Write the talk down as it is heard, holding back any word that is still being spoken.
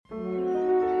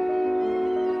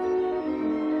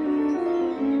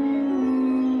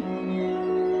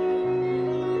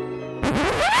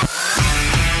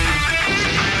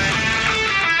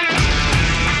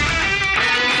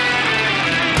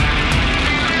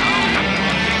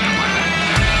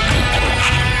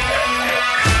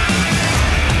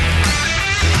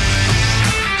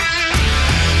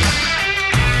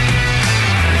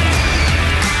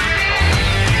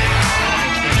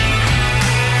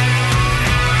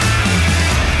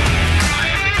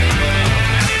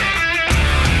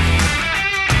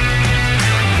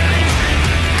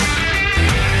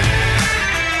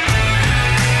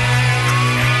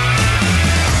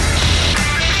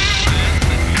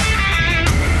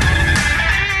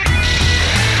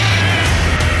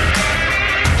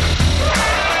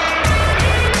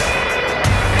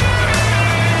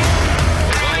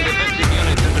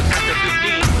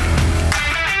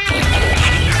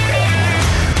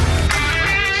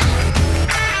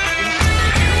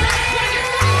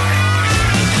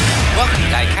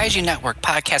Kaiju Network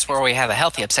podcast where we have a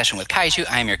healthy obsession with kaiju.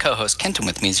 I am your co-host, Kent, and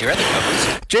with me is your other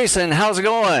co-host, Jason. How's it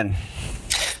going?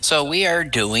 So we are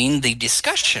doing the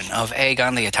discussion of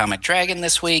Agon the Atomic Dragon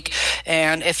this week,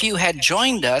 and if you had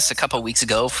joined us a couple weeks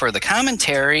ago for the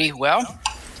commentary, well,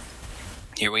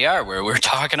 here we are, where we're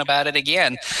talking about it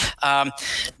again.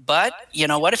 But you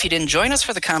know what? If you didn't join us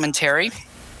for the commentary,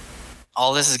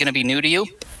 all this is going to be new to you.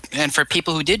 And for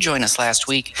people who did join us last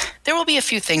week, there will be a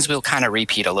few things we'll kind of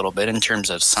repeat a little bit in terms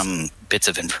of some bits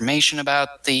of information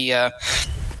about the,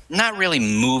 not really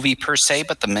movie per se,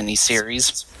 but the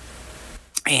miniseries.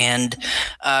 And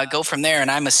go from there.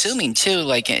 And I'm assuming too,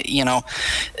 like,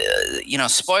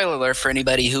 spoiler alert for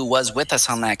anybody who was with us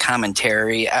on that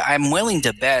commentary. I'm willing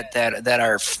to bet that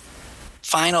our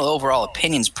final overall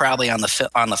opinions probably on the film.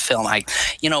 It's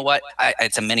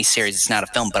a miniseries. It's not a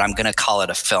film, but I'm going to call it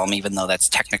a film, even though that's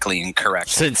technically incorrect.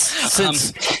 Since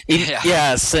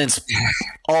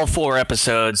all 4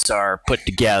 episodes are put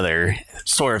together,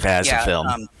 sort of as a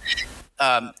film.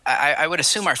 I would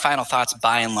assume our final thoughts,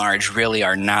 by and large, really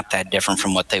are not that different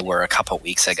from what they were a couple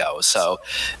weeks ago. So,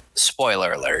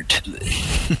 spoiler alert.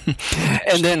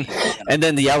 and then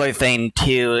the other thing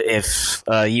too, if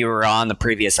you were on the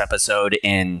previous episode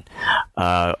and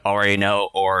already know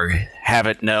or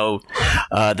haven't know,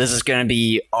 this is going to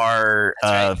be our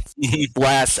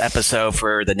last episode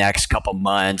for the next couple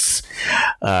months,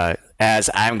 as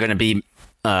I'm going to be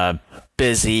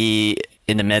busy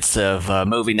in the midst of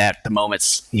moving at the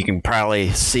moment. You can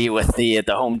probably see with the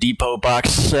Home Depot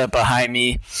box behind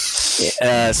me.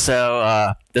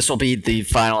 So this will be the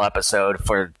final episode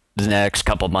for the next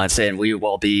couple months, and we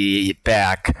will be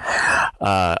back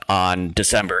on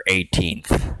December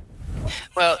 18th.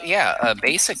 Well, yeah,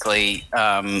 basically,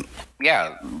 2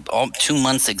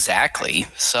 months exactly.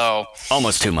 So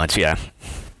almost 2 months, yeah.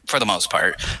 For the most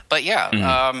part. But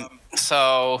yeah,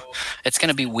 so it's going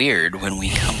to be weird when we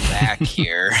come back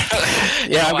here.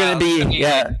 I'm going to be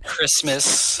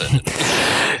Christmas.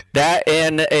 That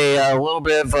and a little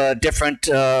bit of a different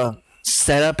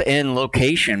setup and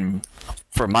location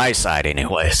for my side,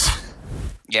 anyways.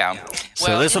 Yeah.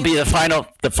 So this will be the final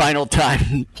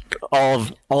time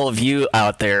all of you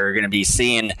out there are going to be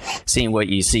seeing what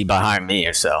you see behind me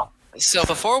or so. So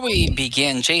before we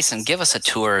begin, Jason, give us a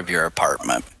tour of your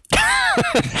apartment.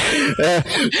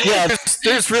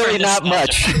 There's really not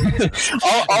much.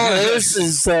 all of this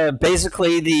is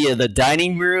basically the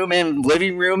dining room and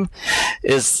living room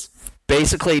is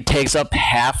basically takes up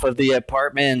half of the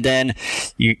apartment, and then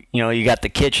you got the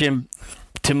kitchen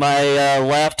to my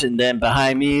left, and then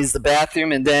behind me is the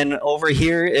bathroom, and then over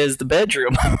here is the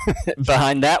bedroom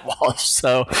behind that wall.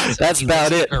 So that's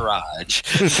about it. Garage.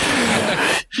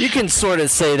 You can sort of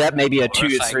say that maybe a 2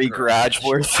 to 3 garage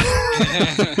worth.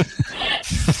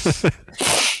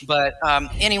 But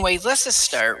anyway, let's just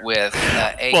start with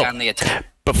Agon the Atomic.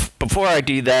 Before I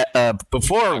do that,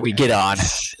 before we get on,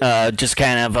 just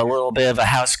kind of a little bit of a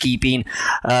housekeeping.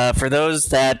 For those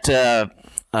that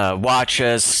watch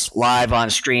us live on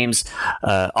streams,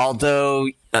 although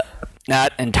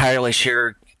not entirely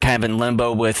sure, kind of in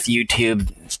limbo with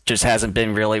YouTube, just hasn't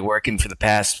been really working for the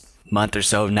past month or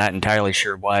so. Not entirely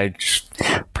sure why. Just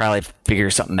probably figure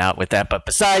something out with that. But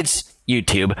besides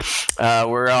YouTube,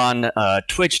 we're on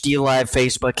Twitch, DLive,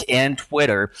 Facebook, and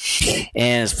Twitter.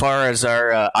 And as far as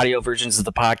our audio versions of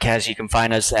the podcast, you can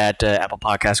find us at Apple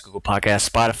Podcasts, Google Podcasts,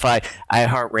 Spotify,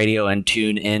 iHeartRadio, and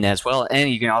TuneIn as well. And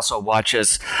you can also watch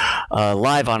us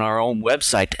live on our own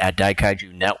website at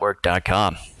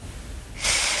DaikajuNetwork.com.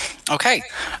 Okay.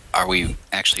 Are we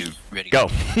actually ready? Go.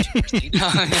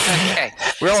 Okay.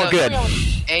 We're all good.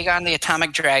 Agon the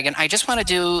Atomic Dragon. I just want to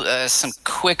do some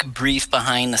quick, brief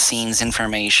behind-the-scenes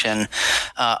information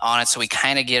on it so we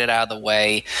kind of get it out of the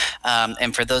way.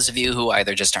 And for those of you who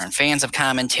either just aren't fans of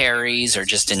commentaries or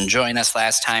just didn't join us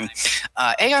last time,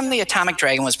 Agon the Atomic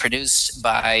Dragon was produced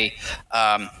by...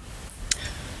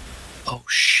 Oh,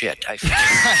 shit. Can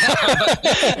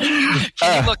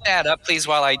you look that up, please,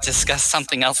 while I discuss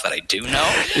something else that I do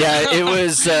know? Yeah, it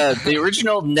was the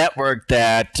original network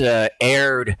that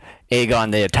aired Agon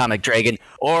the Atomic Dragon,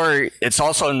 or it's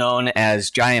also known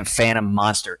as Giant Phantom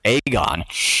Monster Agon.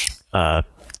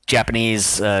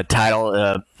 Japanese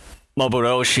title,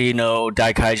 Moboroshi no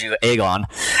Daikaiju Agon.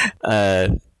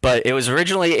 But it was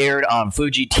originally aired on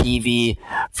Fuji TV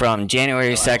from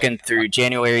January 2nd through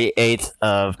January 8th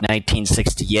of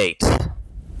 1968.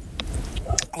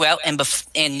 Well, and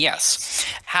yes.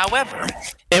 However...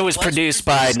 It was produced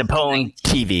by Nippon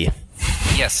TV.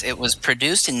 Yes, it was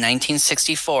produced in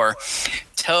 1964.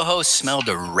 Toho smelled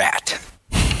a rat.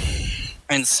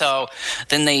 And so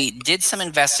then they did some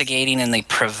investigating and they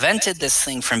prevented this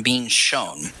thing from being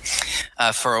shown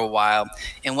for a while.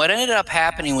 And what ended up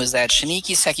happening was that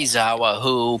Shinichi Sekizawa,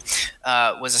 who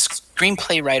was a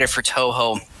screenplay writer for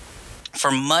Toho, for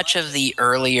much of the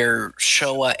earlier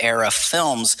Showa era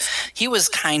films, he was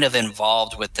kind of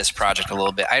involved with this project a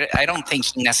little bit. I don't think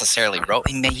he necessarily wrote.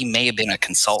 He may have been a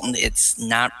consultant. It's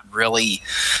not really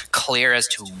clear as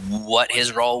to what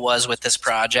his role was with this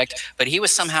project, but he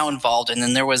was somehow involved. And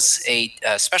then there was a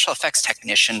special effects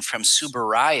technician from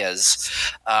Tsuburaya's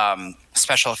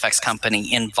special effects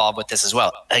company involved with this as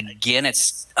well. Again,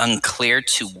 it's unclear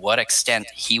to what extent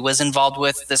he was involved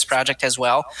with this project as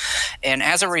well. And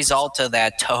as a result of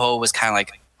that, Toho was kind of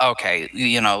like, okay,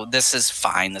 this is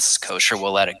fine. This is kosher.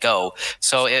 We'll let it go.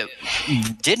 So it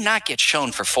did not get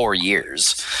shown for 4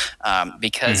 years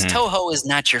because Toho is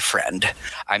not your friend.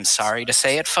 I'm sorry to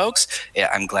say it, folks.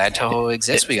 I'm glad Toho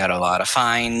exists. We got a lot of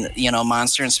fine,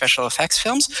 monster and special effects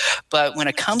films. But when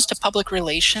it comes to public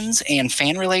relations and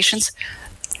fan relations,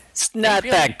 it's not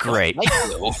really that great.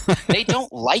 They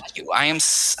don't like you. I am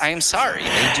sorry.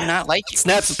 They do not like you. It's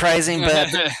not surprising,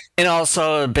 but and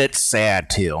also a bit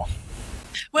sad too.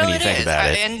 Well, it is.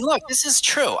 And look, this is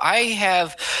true. I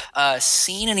have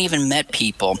seen and even met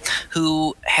people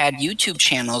who had YouTube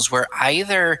channels where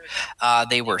either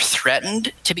they were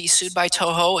threatened to be sued by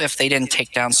Toho if they didn't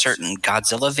take down certain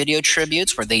Godzilla video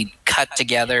tributes where they cut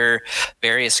together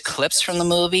various clips from the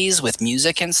movies with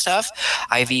music and stuff.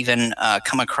 I've even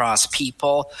come across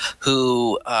people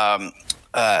who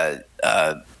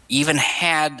even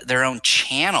had their own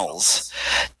channels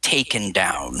taken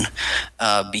down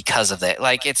because of that.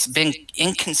 Like, it's been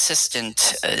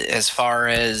inconsistent as far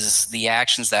as the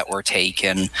actions that were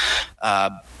taken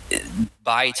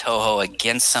by Toho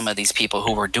against some of these people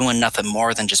who were doing nothing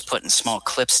more than just putting small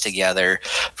clips together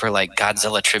for like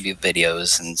Godzilla tribute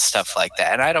videos and stuff like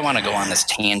that. And I don't want to go on this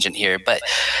tangent here, but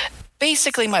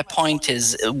basically my point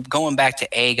is, going back to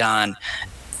Agon,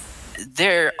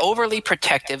 they're overly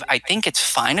protective. I think it's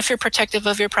fine if you're protective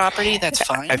of your property. That's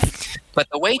fine. But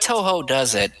the way Toho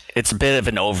does it, it's a bit of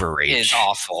an overreach. It's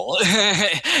awful.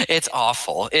 It's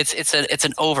awful. It's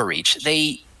an overreach.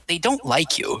 They don't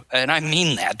like you, and I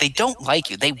mean that. They don't like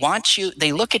you. They want you.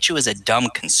 They look at you as a dumb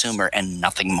consumer and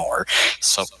nothing more.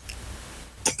 So,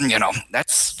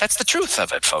 that's the truth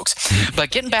of it, folks. But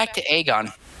getting back to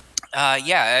Agon,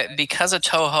 because of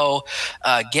Toho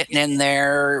getting in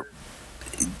there,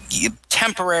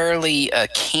 temporarily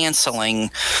canceling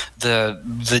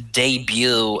the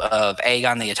debut of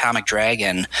Agon the Atomic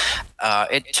Dragon,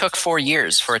 it took 4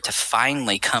 years for it to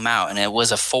finally come out, and it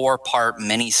was a 4-part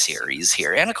miniseries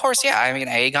here. And of course,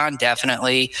 Agon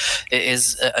definitely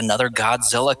is another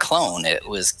Godzilla clone. It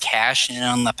was cashing in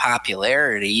on the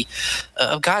popularity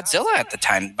of Godzilla at the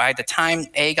time. By the time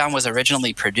Agon was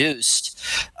originally produced,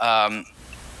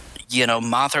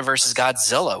 Mothra versus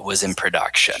Godzilla was in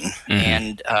production.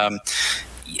 And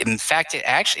in fact,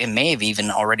 it may have even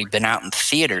already been out in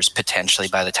theaters potentially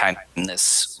by the time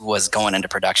this was going into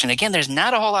production. Again, there's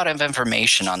not a whole lot of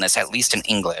information on this, at least in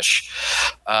English,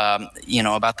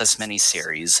 about this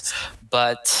miniseries.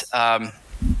 But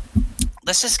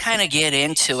let's just kind of get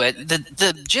into it.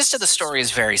 The gist of the story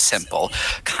is very simple.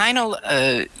 Kind of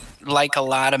like a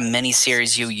lot of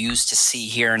miniseries you used to see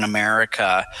here in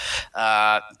America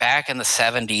back in the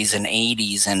 70s and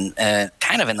 80s and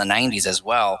kind of in the 90s as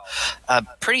well.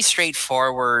 Pretty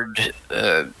straightforward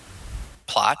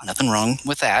plot, nothing wrong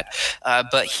with that.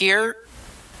 But here,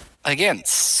 again,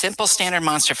 simple standard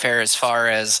monster fare as far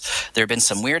as there have been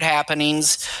some weird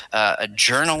happenings. A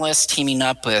journalist teaming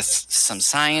up with some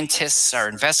scientists are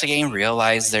investigating,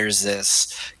 realize there's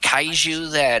this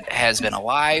kaiju that has been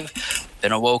alive,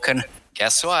 been awoken.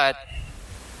 Guess what?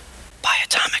 By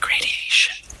atomic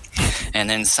radiation. And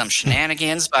then some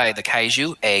shenanigans by the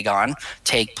kaiju, Agon,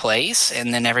 take place,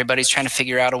 and then everybody's trying to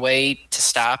figure out a way to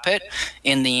stop it.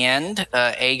 In the end,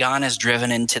 Agon is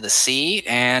driven into the sea,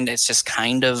 and it's just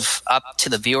kind of up to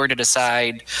the viewer to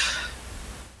decide,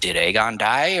 did Agon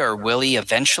die, or will he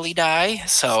eventually die?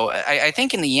 So I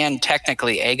think in the end,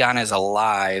 technically, Agon is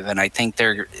alive, and I think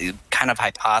they're kind of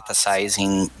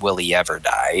hypothesizing, will he ever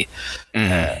die,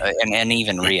 and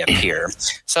even reappear?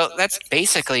 So that's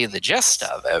basically the gist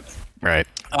of it. Right.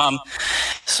 I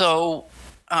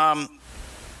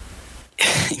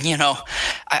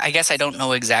guess I don't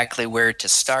know exactly where to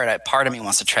start. Part of me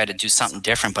wants to try to do something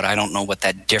different, but I don't know what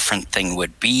that different thing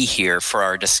would be here for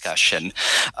our discussion.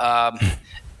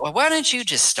 Well, why don't you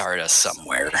just start us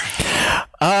somewhere?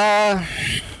 I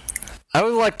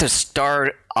would like to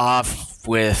start off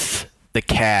with the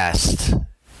cast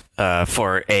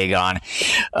for Agon.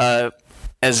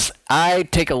 as I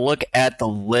take a look at the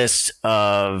list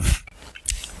of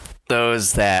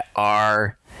those that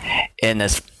are in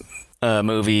this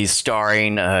movie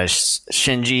starring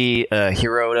Shinji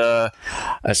Hirota,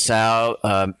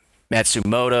 Asao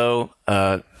Matsumoto,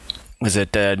 was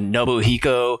it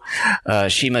Nobuhiko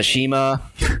Shimashima,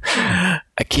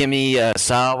 Akemi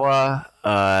Sawa,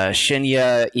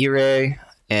 Shinya Ire,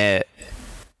 and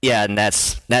and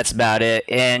that's about it.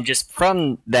 And just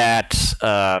from that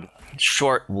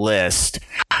short list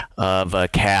of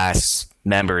cast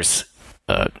members,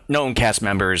 known cast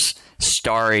members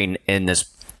starring in this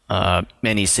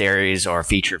miniseries or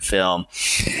feature film,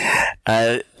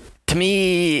 to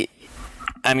me,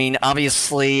 I mean,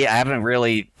 obviously, I haven't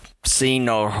really seen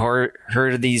or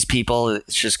heard of these people.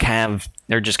 It's just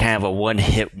they're just kind of a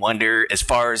one-hit wonder, as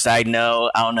far as I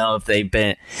know. I don't know if they've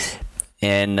been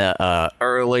in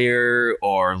earlier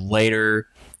or later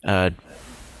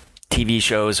TV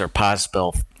shows or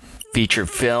possible feature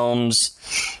films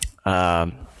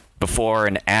before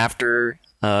and after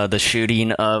the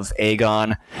shooting of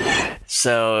Agon.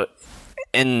 So,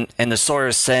 in the sort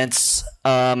of sense,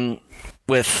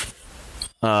 with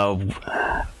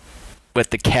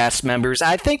the cast members,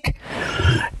 I think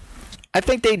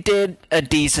they did a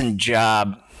decent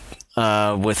job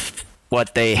with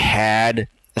what they had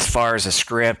as far as a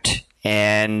script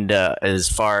and as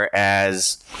far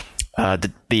as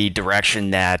the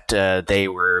direction that they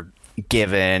were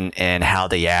given and how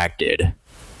they acted.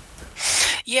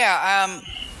 Yeah.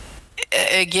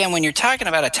 Again, when you're talking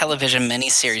about a television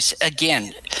miniseries,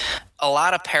 again, a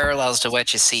lot of parallels to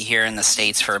what you see here in the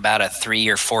States for about a 3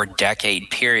 or 4 decade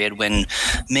period when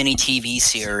mini TV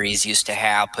series used to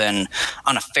happen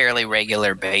on a fairly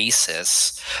regular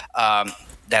basis.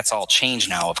 That's all changed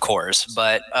now, of course.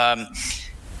 But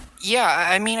yeah,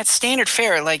 I mean, it's standard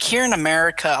fare. Like here in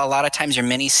America, a lot of times your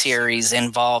miniseries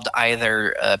involved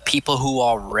either people who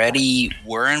already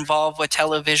were involved with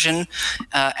television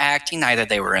acting, either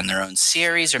they were in their own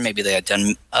series or maybe they had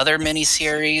done other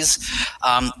miniseries.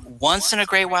 Once in a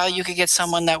great while, you could get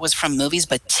someone that was from movies,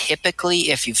 but typically,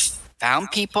 if you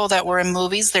found people that were in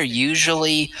movies, they're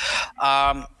usually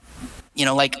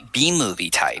like B-movie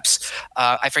types.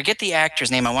 I forget the actor's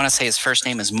name. I want to say his first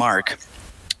name is Mark.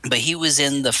 But he was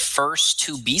in the first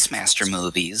 2 Beastmaster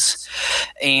movies,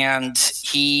 and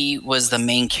he was the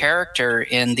main character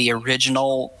in the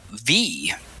original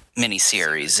V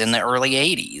miniseries in the early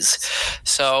 80s.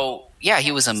 So, yeah,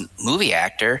 he was a movie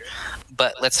actor.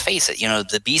 But let's face it,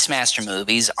 the Beastmaster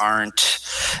movies aren't,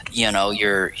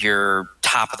 your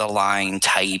top of the line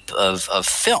type of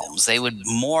films. They would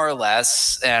more or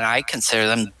less, and I consider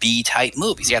them B-type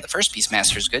movies. Yeah, the first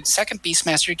Beastmaster is good. Second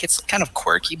Beastmaster gets kind of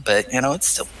quirky, but, it's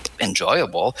still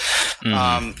enjoyable.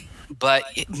 But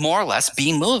more or less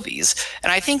B movies.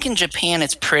 And I think in Japan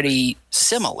it's pretty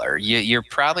similar. You're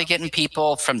probably getting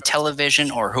people from television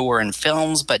or who were in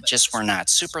films but just were not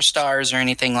superstars or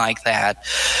anything like that.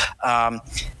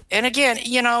 And again,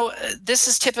 this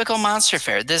is typical monster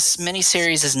fare. This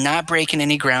miniseries is not breaking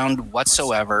any ground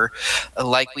whatsoever.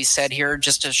 Like we said here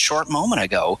just a short moment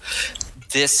ago,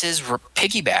 this is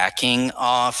piggybacking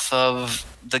off of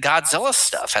the Godzilla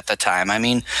stuff at the time. I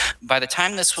mean, by the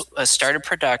time this started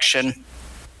production,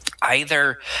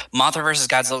 either Mothra vs.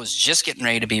 Godzilla was just getting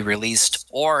ready to be released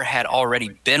or had already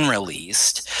been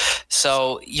released.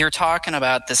 So you're talking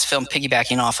about this film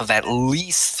piggybacking off of at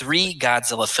least 3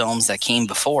 Godzilla films that came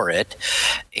before it.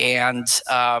 And,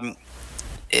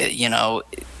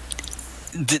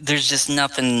 there's just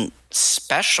nothing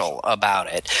special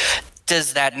about it.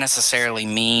 Does that necessarily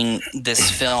mean this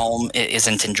film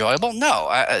isn't enjoyable? No.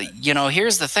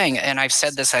 Here's the thing, and I've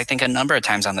said this, I think, a number of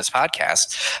times on this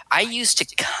podcast. I used to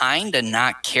kind of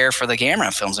not care for the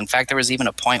Gamera films. In fact, there was even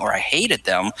a point where I hated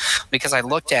them because I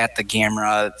looked at the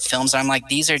Gamera films and I'm like,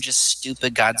 these are just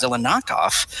stupid Godzilla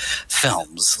knockoff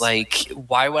films. Like,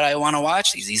 why would I want to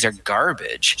watch these? These are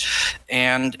garbage.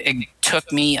 And it took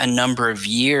me a number of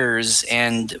years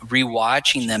and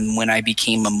rewatching them when I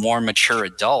became a more mature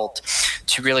adult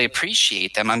to really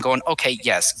appreciate them. I'm going, okay,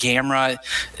 yes, Gamera,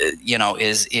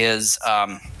 is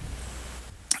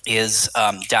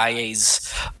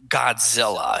Daiei's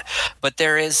Godzilla, but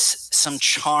there is some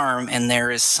charm and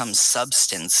there is some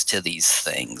substance to these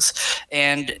things.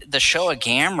 And the Showa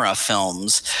Gamera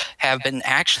films have been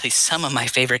actually some of my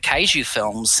favorite kaiju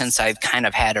films since I've kind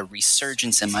of had a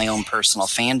resurgence in my own personal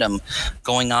fandom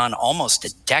going on almost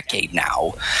a decade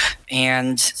now.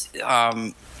 And,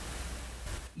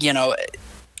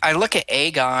 I look at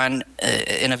Agon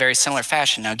in a very similar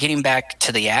fashion. Now, getting back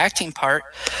to the acting part,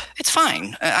 it's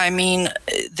fine. I mean,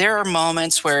 there are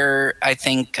moments where I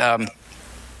think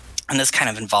and this kind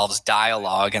of involves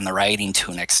dialogue and the writing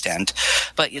to an extent,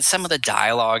 but some of the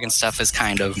dialogue and stuff is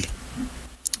kind of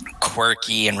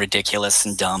quirky and ridiculous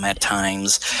and dumb at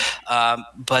times.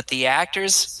 But the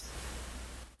actors,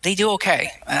 they do okay.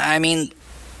 I mean,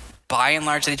 by and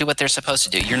large, they do what they're supposed to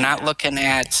do. You're not looking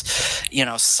at,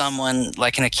 someone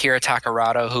like an Akira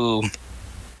Takarada who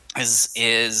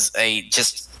is a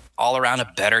just all around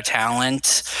a better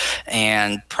talent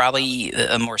and probably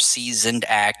a more seasoned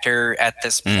actor at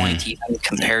this point, even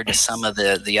compared to some of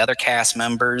the other cast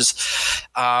members.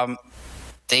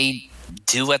 They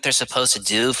do what they're supposed to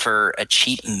do for a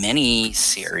cheap mini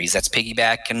series that's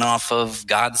piggybacking off of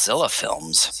Godzilla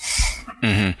films.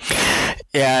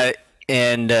 Yeah,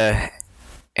 and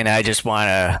I just want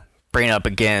to bring up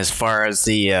again as far as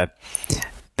the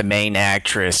main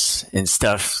actress and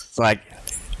stuff. Like,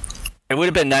 it would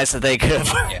have been nice if they could have,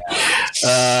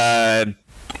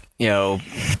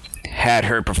 had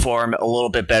her perform a little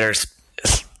bit better.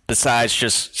 Besides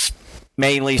just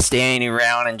mainly standing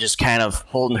around and just kind of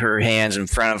holding her hands in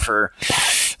front of her,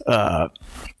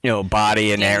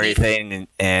 body and everything,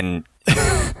 and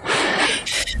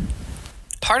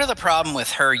part of the problem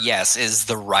with her, yes, is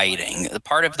the writing.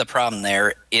 Part of the problem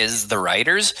there is the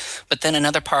writers, but then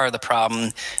another part of the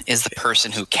problem is the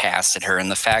person who casted her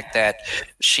and the fact that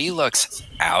she looks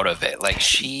out of it. Like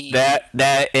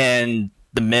that and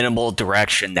the minimal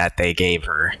direction that they gave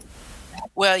her.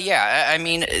 Well, yeah, I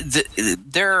mean,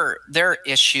 there are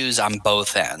issues on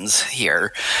both ends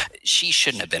here. She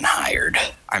shouldn't have been hired.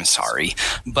 I'm sorry,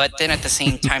 but then at the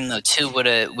same time, though, too,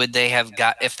 would they have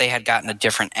if they had gotten a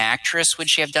different actress? Would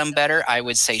she have done better? I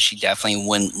would say she definitely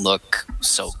wouldn't look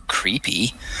so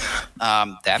creepy.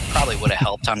 That probably would have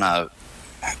helped on a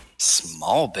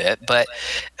small bit, but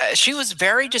she was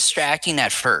very distracting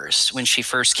at first when she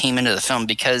first came into the film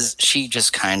because she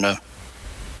just kind of.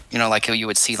 Like you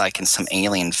would see like in some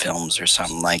alien films or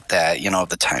something like that, at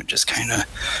the time, just kind of,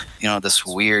 this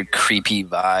weird, creepy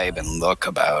vibe and look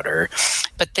about her.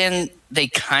 But then they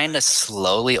kind of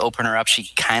slowly open her up.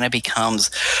 She kind of becomes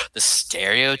the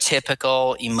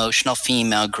stereotypical emotional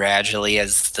female gradually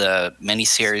as the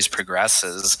miniseries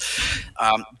progresses.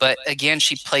 But again,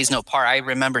 she plays no part. I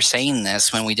remember saying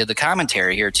this when we did the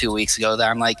commentary here 2 weeks ago, that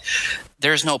I'm like,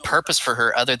 there's no purpose for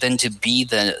her other than to be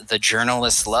the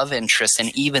journalist's love interest. And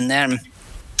even then,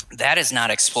 that is not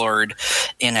explored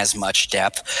in as much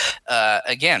depth.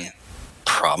 Again,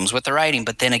 problems with the writing.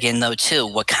 But then again, though, too,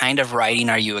 what kind of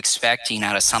writing are you expecting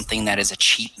out of something that is a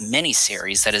cheap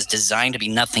miniseries that is designed to be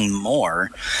nothing more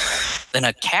than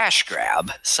a cash grab?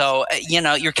 So,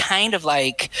 you're kind of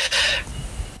like...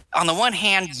 On the one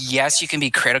hand, yes, you can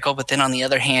be critical, but then on the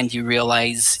other hand, you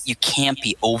realize you can't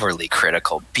be overly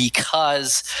critical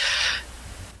because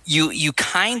you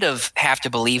kind of have to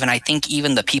believe, and I think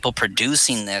even the people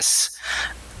producing this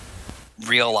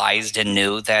realized and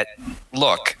knew that,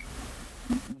 look,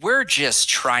 we're just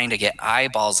trying to get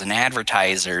eyeballs and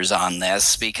advertisers on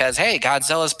this because, hey,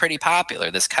 Godzilla is pretty popular.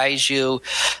 This kaiju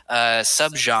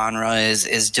subgenre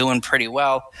is doing pretty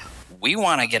well. We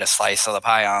want to get a slice of the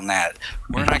pie on that.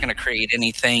 We're not going to create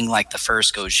anything like the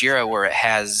first Gojira where it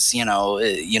has,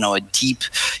 a deep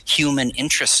human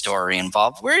interest story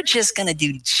involved. We're just going to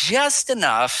do just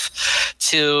enough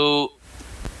to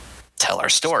tell our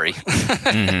story.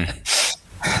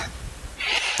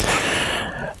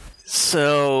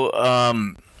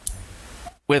 So,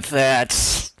 with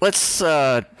that, let's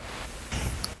talk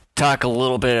a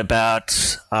little bit about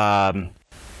the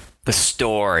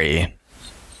story.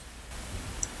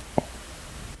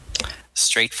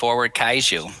 Straightforward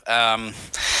kaiju.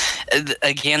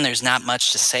 Again, there's not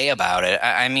much to say about it.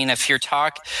 I mean, if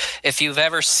you've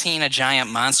ever seen a giant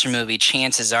monster movie,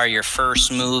 chances are your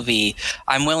first movie,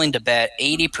 I'm willing to bet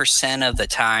 80% of the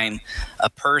time, a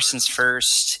person's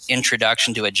first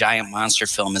introduction to a giant monster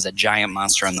film is a giant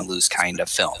monster on the loose kind of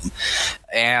film.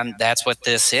 And that's what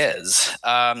this is.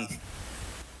 I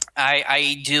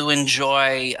do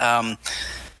enjoy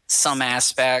some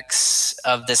aspects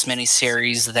of this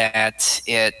miniseries that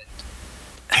it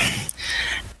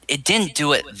didn't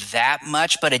do it that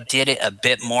much, but it did it a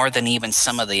bit more than even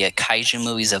some of the kaiju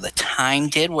movies of the time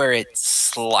did, where it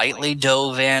slightly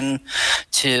dove in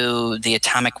to the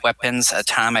atomic weapons,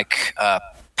 atomic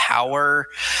power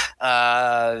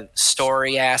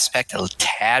story aspect a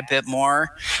tad bit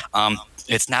more.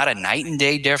 It's not a night and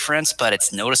day difference, but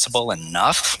it's noticeable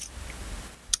enough.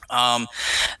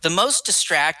 The most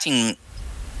distracting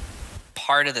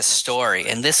part of the story,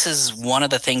 and this is one of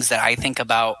the things that I think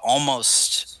about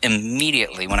almost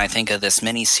immediately when I think of this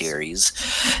miniseries,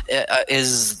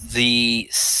 is the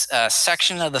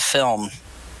section of the film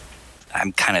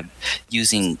I'm kind of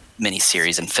using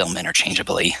miniseries and film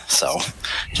interchangeably, so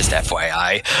just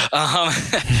FYI.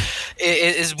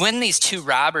 Is when these two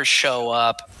robbers show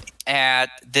up at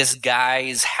this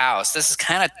guy's house. This is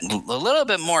kind of a little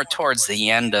bit more towards the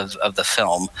end of the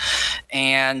film.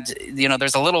 And,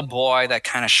 there's a little boy that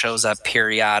kind of shows up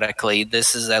periodically.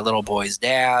 This is that little boy's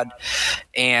dad.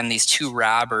 And these two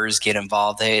robbers get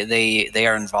involved. They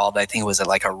are involved, I think, was it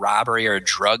like a robbery or a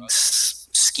drugs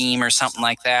scheme or something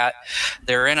like that.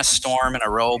 They're in a storm in a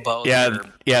rowboat. Yeah,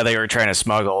 they were trying to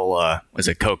smuggle, was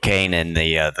it cocaine in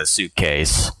the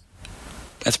suitcase?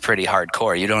 That's pretty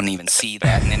hardcore. You don't even see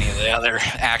that in any of the other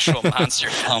actual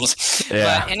monster films.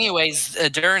 Yeah. But anyways,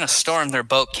 during a storm, their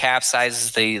boat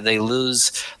capsizes. They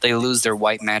lose their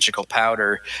white magical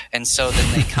powder, and so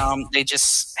then they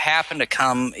just happen to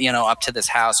come, up to this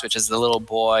house, which is the little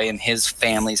boy and his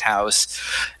family's house,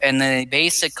 and they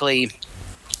basically,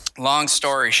 long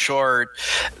story short,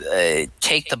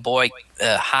 take the boy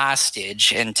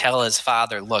hostage and tell his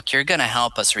father, look, you're going to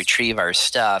help us retrieve our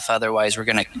stuff. Otherwise, we're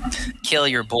going to kill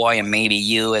your boy and maybe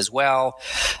you as well.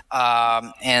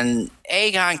 And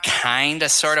Agon kind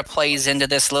of sort of plays into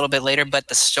this a little bit later, but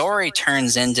the story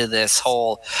turns into this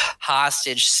whole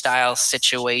hostage style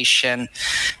situation.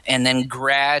 And then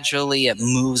gradually it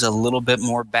moves a little bit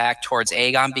more back towards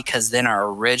Agon, because then our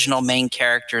original main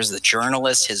characters, the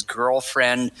journalist, his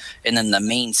girlfriend, and then the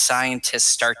main scientists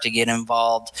start to get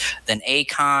involved. Then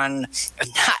not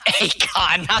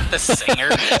the singer.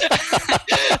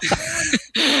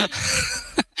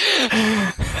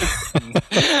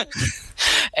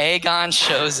 Agon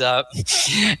shows up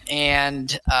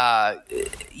and,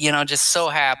 just so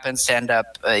happens to end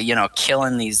up,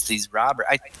 killing these robbers.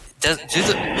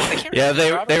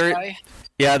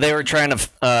 They were trying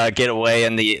to get away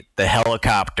in the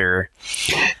helicopter.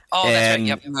 Oh, and,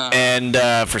 that's right. Yep.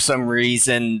 And for some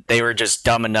reason, they were just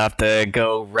dumb enough to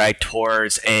go right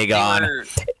towards Agon.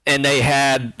 And they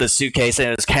had the suitcase, and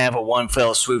it was kind of a one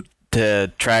fell swoop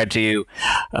to try to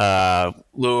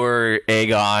lure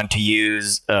Agon to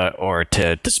use or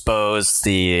to dispose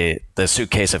the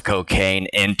suitcase of cocaine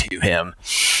into him.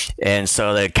 And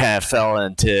so they kind of fell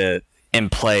in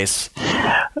place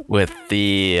with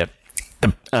the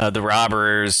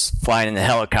robbers flying in the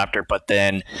helicopter, but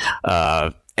then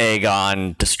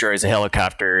Agon destroys the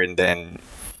helicopter and then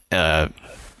and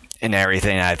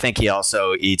everything. I think he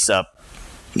also eats up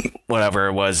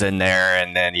whatever was in there,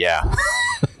 and then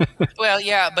Well,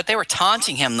 yeah, but they were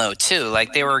taunting him though too.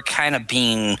 Like they were kind of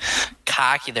being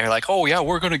cocky. They're like, "Oh yeah,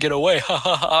 we're gonna get away," ha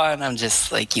ha ha. And I'm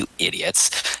just like, "You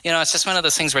idiots!" It's just one of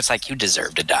those things where it's like, you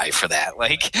deserve to die for that.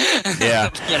 Like, yeah,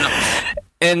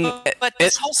 But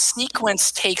this whole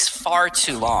sequence takes far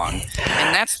too long,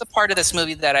 and that's the part of this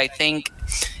movie that I think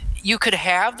you could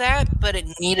have that, but it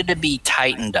needed to be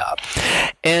tightened up.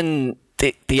 And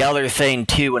the other thing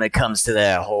too, when it comes to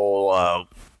that whole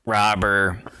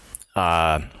robber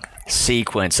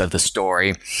sequence of the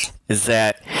story, is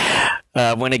that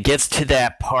when it gets to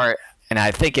that part, and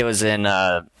I think it was in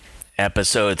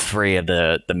episode 3 of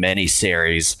the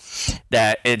miniseries,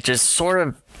 that it just sort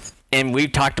of, and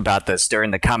we've talked about this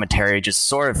during the commentary, just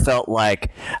sort of felt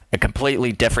like a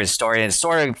completely different story, and it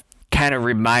sort of kind of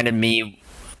reminded me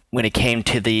when it came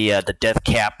to the Death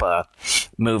Kappa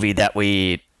movie that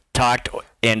we talked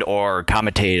and or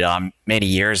commentated on many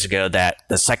years ago, that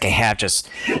the second half just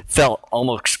felt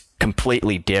almost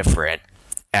completely different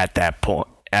at that point,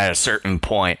 at a certain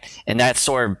point. And that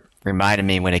sort of reminded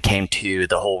me when it came to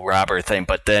the whole robber thing.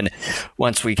 But then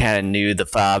once we kind of knew the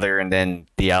father and then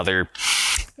the other,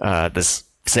 this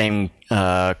same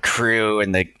crew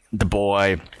and the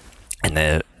boy and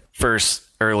the first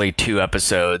early 2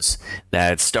 episodes,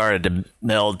 that started to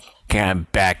meld kind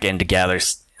of back in together.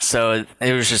 So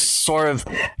it was just sort of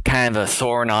kind of a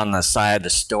thorn on the side of the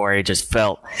story. It just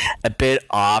felt a bit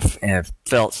off, and it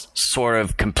felt sort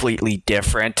of completely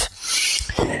different.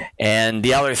 And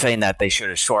the other thing that they should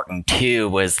have shortened too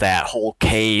was that whole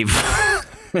cave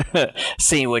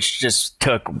scene, which just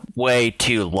took way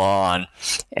too long,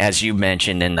 as you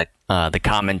mentioned in the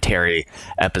commentary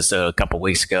episode a couple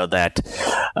weeks ago. That,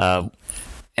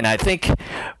 and I think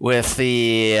with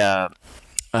the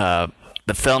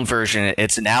film version,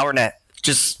 it's an hour and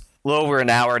just a little over an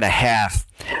hour and a half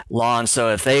long. So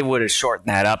if they would have shortened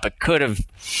that up, it could have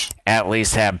at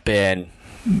least have been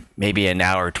maybe an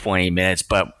hour 20 minutes.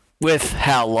 But with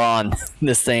how long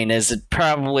this thing is, it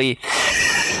probably,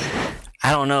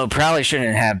 I don't know, probably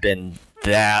shouldn't have been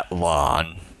that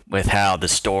long with how the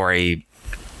story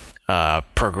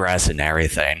progressed and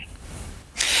everything.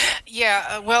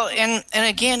 Yeah, well, and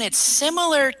again, it's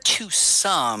similar to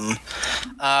some,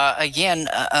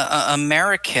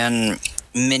 American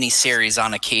miniseries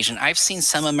on occasion. I've seen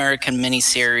some American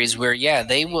miniseries where, yeah,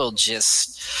 they will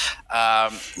just,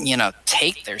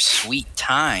 take their sweet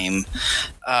time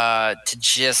to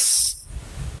just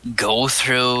go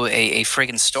through a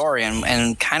friggin' story,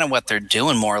 and kind of what they're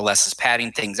doing more or less is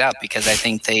padding things out, because I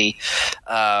think they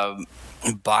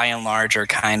by and large are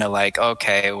kind of like,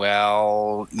 okay,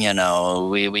 well,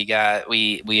 we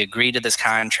agreed to this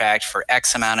contract for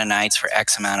X amount of nights for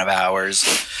X amount of hours.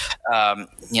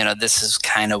 This is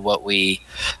kind of what we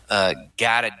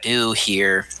got to do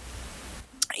here.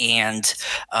 And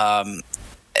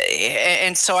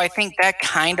so I think that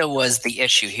kind of was the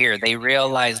issue here. They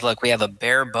realized, look, we have a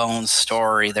bare bones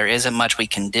story. There isn't much we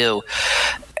can do.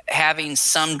 Having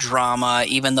some drama,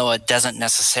 even though it doesn't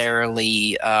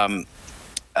necessarily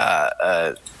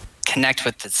connect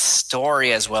with the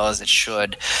story as well as it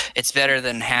should, it's better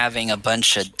than having a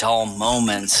bunch of dull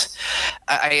moments.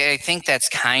 I think that's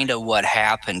kind of what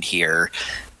happened here.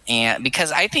 And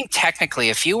because I think technically,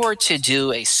 if you were to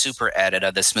do a super edit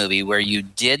of this movie where you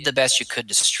did the best you could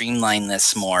to streamline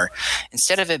this more,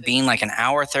 instead of it being like an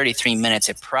hour 33 minutes,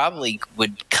 it probably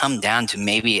would come down to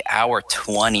maybe hour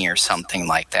 20 or something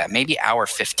like that, maybe hour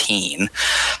 15.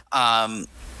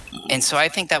 And so I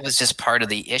think that was just part of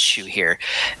the issue here.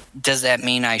 Does that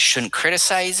mean I shouldn't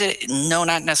criticize it? No,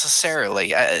 not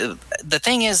necessarily. The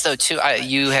thing is, though, too,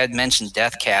 you had mentioned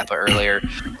Death Kappa earlier.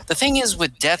 The thing is,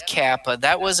 with Death Kappa,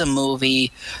 that was a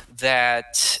movie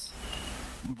that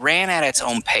ran at its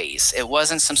own pace. It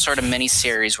wasn't some sort of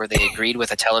mini-series where they agreed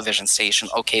with a television station,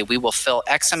 okay, we will fill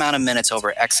X amount of minutes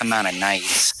over X amount of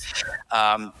nights.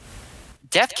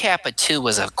 Death Kappa 2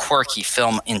 was a quirky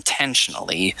film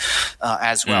intentionally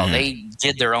as well. Mm-hmm. They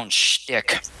did their own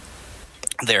shtick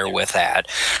there with that.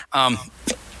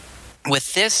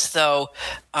 With this, though,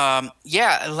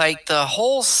 like the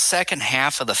whole second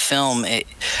half of the film,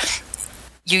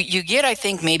 you get, I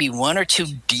think, maybe one or two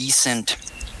decent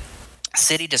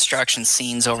city destruction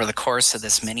scenes over the course of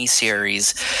this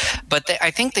miniseries, but I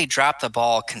think they dropped the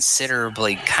ball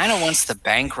considerably. Kind of once the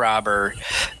bank robber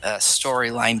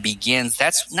storyline begins,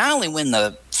 that's not only when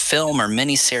the film or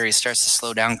miniseries starts to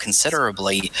slow down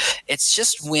considerably. It's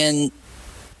just when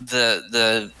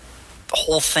the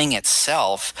whole thing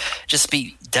itself just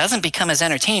doesn't become as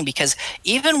entertaining, because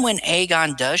even when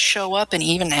Agon does show up, and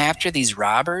even after these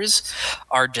robbers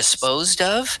are disposed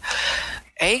of,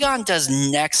 Agon does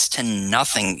next to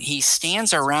nothing. He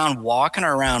stands around, walking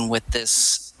around with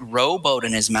this rowboat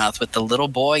in his mouth with the little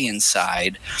boy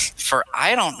inside for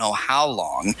I don't know how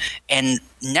long, and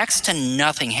next to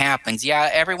nothing happens. Yeah,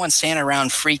 everyone's standing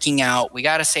around freaking out. We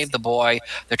got to save the boy.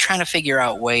 They're trying to figure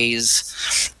out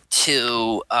ways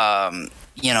to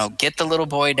get the little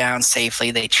boy down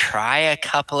safely. They try a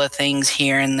couple of things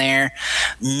here and there.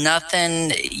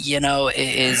 Nothing,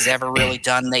 is ever really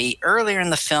done. They, earlier in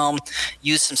the film,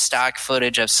 used some stock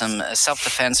footage of some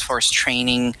self-defense force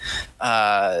training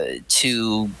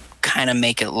to kind of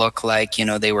make it look like,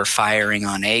 they were firing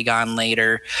on Agon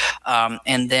later. But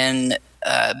then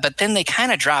they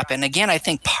kind of drop. And again, I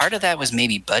think part of that was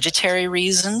maybe budgetary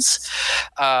reasons.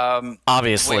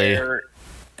 Obviously.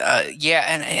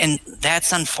 And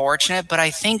that's unfortunate, but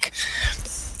I think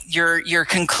your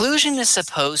conclusion is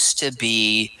supposed to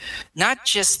be not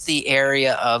just the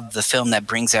area of the film that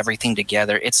brings everything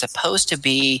together. It's supposed to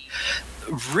be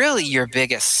really your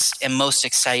biggest and most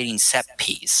exciting set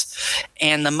piece.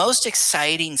 And the most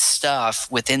exciting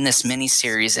stuff within this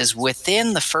miniseries is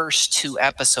within the first two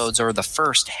episodes, or the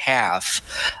first half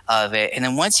of it. And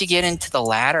then once you get into the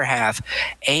latter half,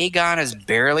 Agon is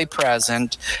barely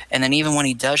present. And then even when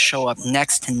he does show up,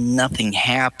 next to nothing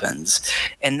happens.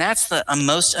 And that's the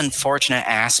most unfortunate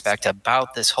aspect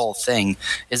about this whole thing,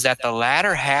 is that the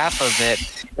latter half of it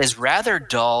is rather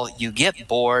dull. You get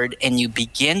bored, and you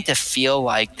begin to feel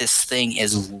like this thing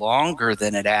is longer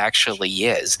than it actually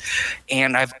is.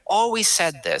 And I've always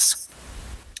said this.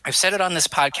 I've said it on this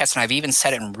podcast, and I've even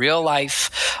said it in real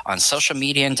life, on social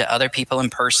media, and to other people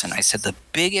in person. I said the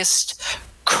biggest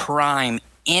crime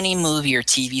any movie or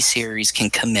TV series can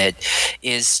commit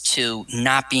is to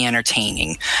not be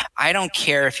entertaining. I don't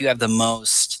care if you have the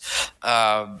most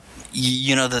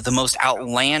the most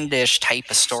outlandish type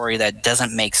of story that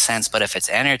doesn't make sense, but if it's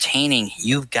entertaining,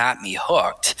 you've got me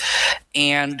hooked.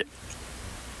 And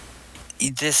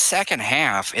this second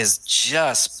half is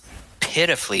just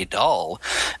pitifully dull.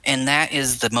 And that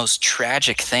is the most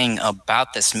tragic thing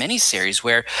about this miniseries,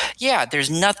 where, yeah, there's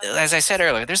nothing, as I said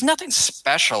earlier, there's nothing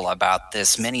special about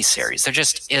this miniseries. There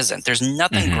just isn't. There's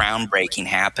nothing groundbreaking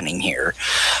happening here.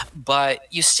 But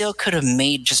you still could have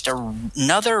made just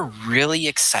another really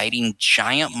exciting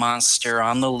giant monster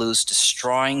on the loose,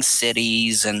 destroying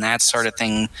cities and that sort of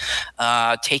thing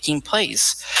taking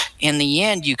place. In the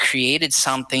end, you created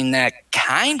something that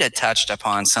kind of touched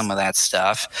upon some of that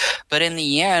stuff, but in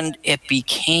the end, it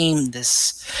became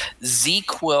this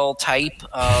Z-Quill type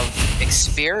of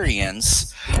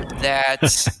experience that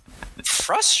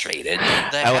frustrated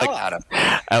the hell out of me.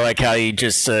 I like how you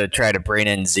just try to bring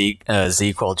in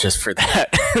Z-Quill just for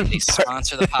that. They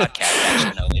sponsor the podcast,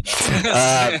 actually. No, they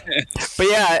don't. But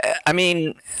yeah, I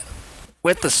mean,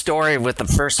 with the story, with the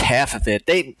first half of it,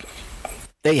 they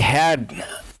had,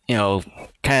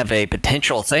 kind of a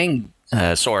potential thing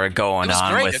sort of going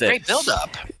on with it. Great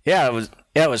build-up. Yeah,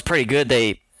 it was pretty good.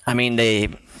 They had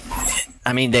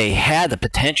the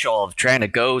potential of trying to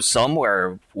go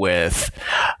somewhere with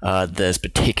this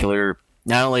particular,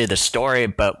 not only the story,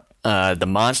 but the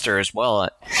monster as well.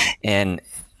 And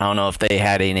I don't know if they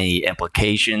had any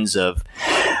implications of,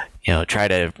 try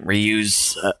to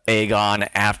reuse Agon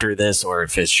after this, or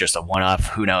if it's just a one-off.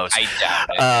 Who knows? I doubt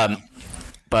it.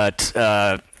 But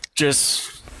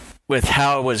just with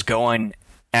how it was going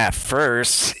at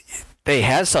first, they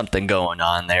had something going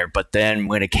on there. But then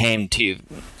when it came to,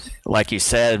 like you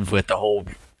said, with the whole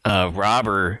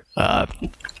robber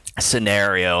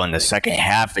scenario in the second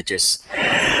half, it just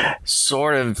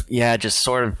sort of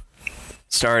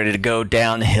started to go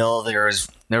downhill. There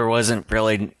wasn't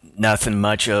really nothing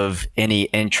much of any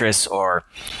interest or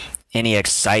any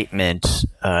excitement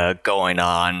going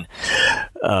on,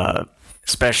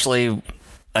 especially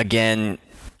again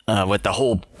with the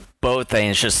whole boat thing.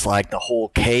 It's just like the whole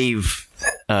cave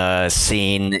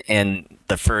scene in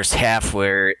the first half,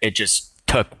 where it just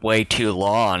took way too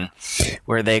long,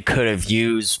 where they could have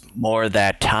used more of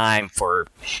that time for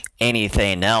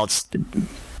anything else,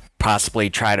 possibly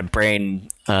try to bring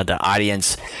the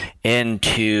audience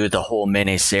into the whole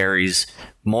miniseries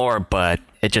more. But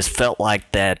it just felt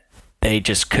like that they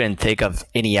just couldn't think of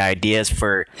any ideas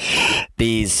for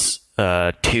these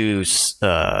two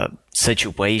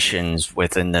situations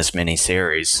within this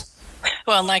miniseries.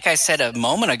 Well, and like I said a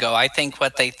moment ago, I think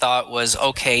what they thought was,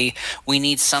 okay, we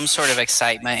need some sort of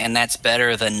excitement, and that's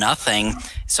better than nothing.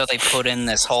 So they put in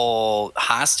this whole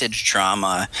hostage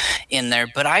drama in there.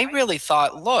 But I really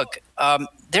thought, look,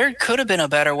 there could have been a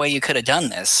better way you could have done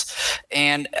this.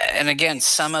 And again,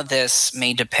 some of this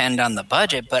may depend on the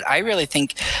budget, but I really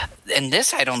think, and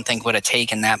this I don't think would have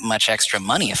taken that much extra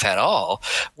money, if at all,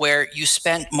 where you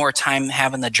spent more time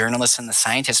having the journalists and the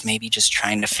scientists maybe just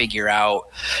trying to figure out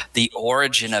the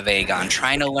origin of Agon,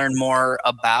 trying to learn more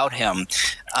about him,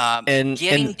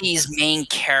 getting these main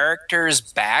characters'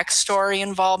 backstory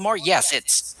involved more. Yes,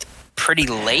 it's pretty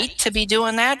late to be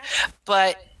doing that,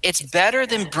 but it's better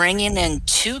than bringing in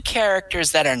two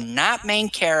characters that are not main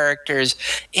characters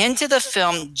into the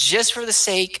film just for the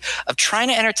sake of trying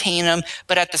to entertain them,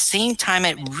 but at the same time,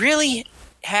 it really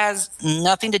has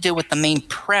nothing to do with the main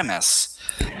premise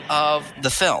of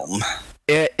the film.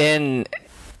 And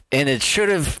it should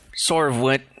have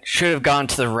gone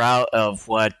to the route of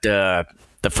what the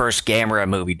first Gamera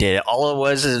movie did. All it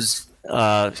was is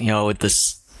with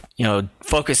this,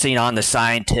 focusing on the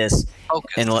scientists.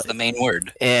 Focus is the main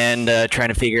word. And trying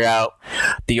to figure out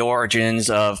the origins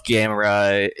of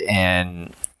Gamera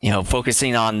and,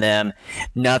 focusing on them,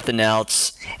 nothing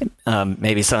else.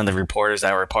 Maybe some of the reporters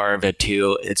that were part of it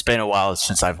too. It's been a while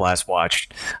since I've last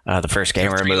watched the first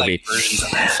Gamera movie. Versions of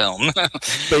that film.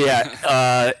 But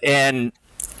yeah,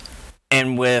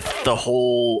 and with the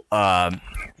whole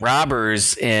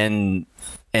robbers in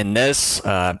this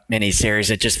miniseries,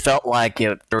 it just felt like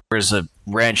there was a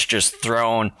wrench just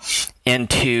thrown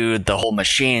into the whole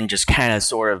machine, just kind of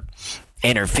sort of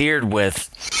interfered with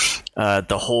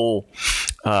the whole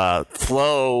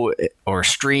flow or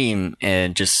stream,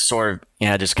 and just sort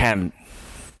of, just kind of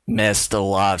messed a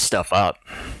lot of stuff up.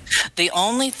 The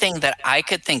only thing that I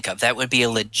could think of that would be a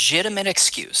legitimate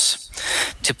excuse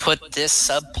to put this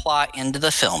subplot into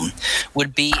the film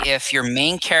would be if your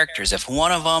main characters, if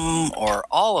one of them or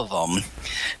all of them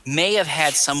may have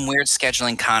had some weird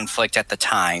scheduling conflict at the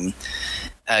time,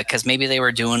 because maybe they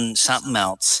were doing something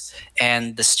else,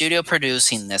 and the studio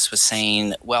producing this was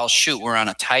saying, well, shoot, we're on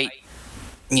a tight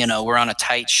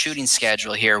shooting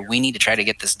schedule here. We need to try to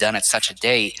get this done at such a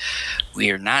date. We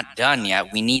are not done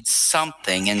yet. We need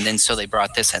something. And then so they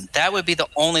brought this in. That would be the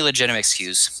only legitimate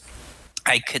excuse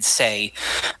I could say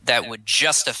that would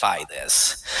justify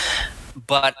this.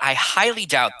 But I highly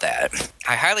doubt that.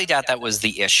 I highly doubt that was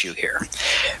the issue here.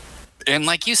 And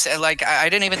like you said, like I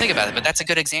didn't even think about it, but that's a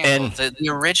good example. The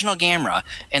original Gamera,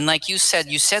 and like you said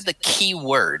the key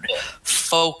word,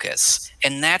 focus.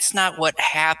 And that's not what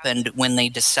happened when they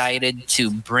decided to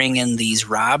bring in these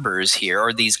robbers here,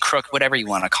 or these whatever you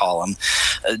want to call them,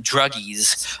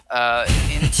 druggies,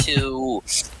 into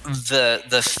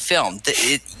the film.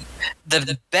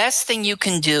 The best thing you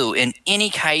can do in any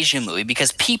kaiju movie,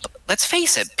 because people, let's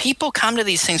face it, people come to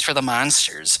these things for the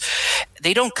monsters.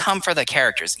 They don't come for the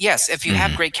characters. Yes, if you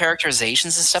have great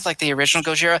characterizations and stuff like the original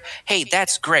Gojira, hey,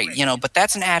 that's great, but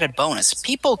that's an added bonus.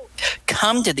 People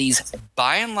come to these,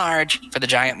 by and large, for the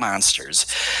giant monsters.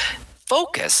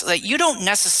 Focus. Like, you don't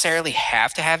necessarily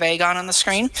have to have Agon on the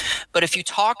screen, but if you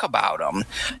talk about him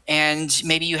and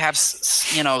maybe you have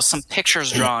some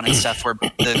pictures drawn and stuff where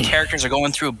the characters are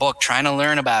going through a book trying to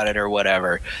learn about it or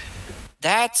whatever,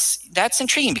 that's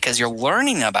intriguing, because you're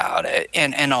learning about it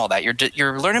and all that.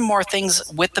 You're learning more things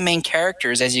with the main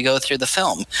characters as you go through the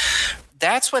film.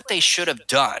 That's what they should have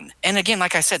done. And again,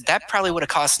 like I said, that probably would have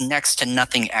cost next to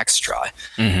nothing extra.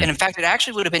 And in fact, it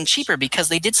actually would have been cheaper, because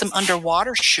they did some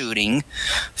underwater shooting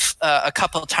a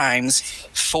couple of times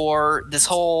for this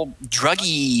whole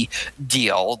druggy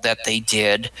deal that they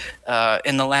did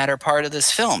in the latter part of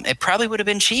this film. It probably would have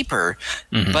been cheaper,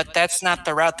 but that's not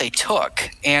the route they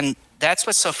took. And that's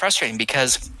what's so frustrating,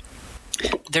 because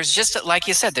there's just, like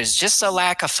you said, there's just a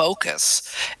lack of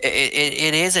focus.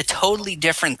 It is a totally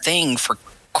different thing for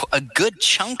a good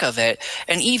chunk of it.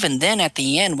 And even then at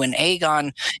the end, when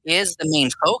Agon is the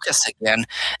main focus again,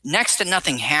 next to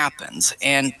nothing happens.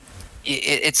 And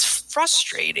it's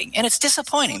frustrating and it's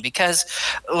disappointing, because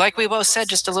like we both said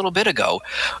just a little bit ago,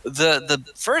 the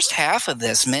first half of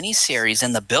this miniseries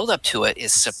and the build-up to it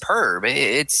is superb.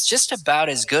 It's just about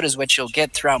as good as what you'll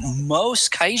get throughout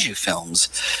most kaiju films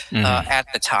at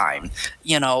the time,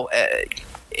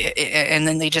 and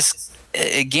then they just,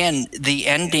 again, the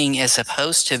ending is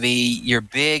supposed to be your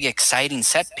big exciting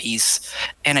set piece,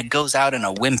 and it goes out in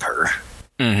a whimper.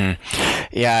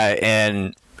 Yeah,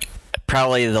 and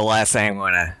probably the last thing I'm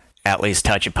going to at least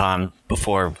touch upon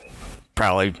before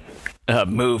probably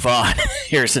move on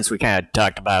here, since we kind of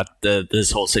talked about this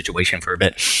whole situation for a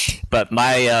bit. But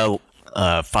my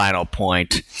final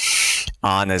point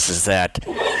on this is that,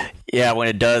 when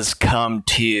it does come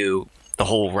to the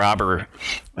whole robber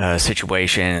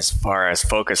situation, as far as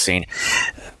focusing,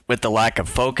 with the lack of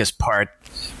focus part,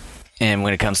 and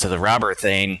when it comes to the robber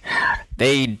thing,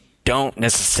 they don't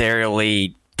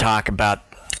necessarily talk about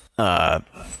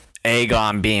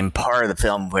Agon being part of the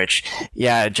film, which,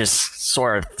 it just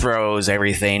sort of throws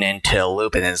everything into a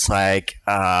loop, and it's like,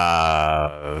 what?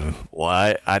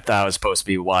 I thought I was supposed to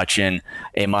be watching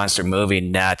a monster movie,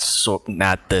 not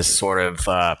this sort of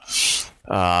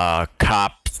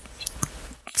cop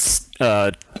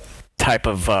type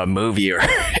of movie or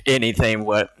anything.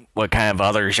 What kind of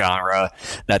other genre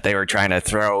that they were trying to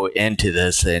throw into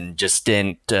this, and just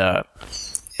didn't.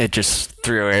 It just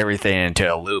threw everything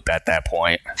into a loop at that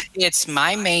point. It's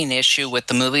my main issue with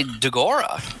the movie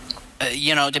Dagora.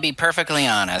 To be perfectly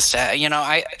honest,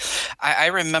 I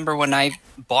remember when I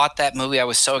bought that movie, I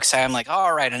was so excited. I'm like,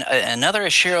 all right, another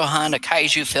Ishiro Honda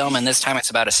kaiju film, and this time it's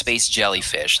about a space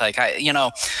jellyfish. Like,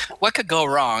 what could go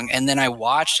wrong? And then I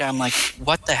watched it, I'm like,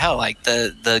 what the hell? Like,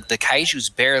 the kaiju's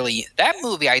barely. That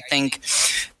movie, I think,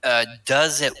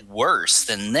 does it worse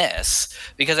than this,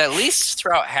 because at least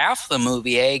throughout half the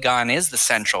movie, Agon is the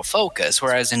central focus,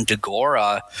 whereas in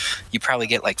Dagora, you probably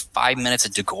get like 5 minutes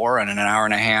of Dagora in an hour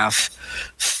and a half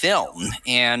film.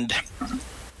 And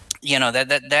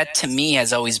that to me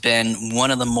has always been one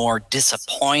of the more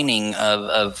disappointing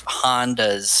of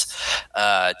Honda's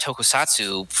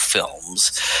tokusatsu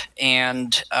films.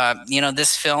 And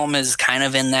this film is kind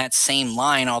of in that same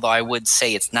line, although I would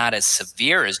say it's not as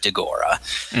severe as Dagora,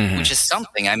 which is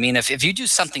something. I mean, if you do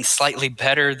something slightly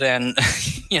better than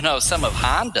some of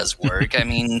Honda's work, I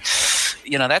mean,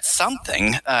 that's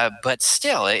something. But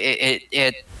still,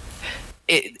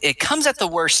 it comes at the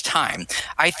worst time.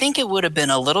 I think it would have been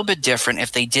a little bit different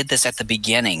if they did this at the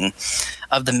beginning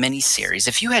of the miniseries.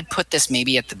 If you had put this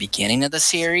maybe at the beginning of the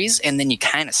series, and then you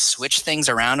kind of switched things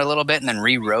around a little bit and then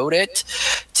rewrote it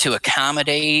to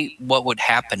accommodate what would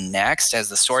happen next as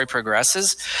the story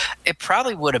progresses, it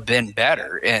probably would have been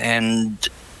better and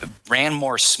ran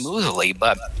more smoothly.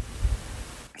 But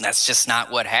that's just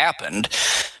not what happened.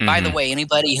 By the way,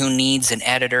 anybody who needs an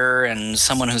editor and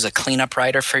someone who's a cleanup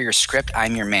writer for your script,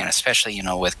 I'm your man, especially,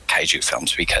 with kaiju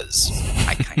films, because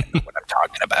I kind of know what I'm talking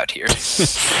talking about here.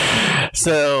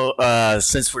 So,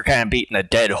 since we're kind of beating a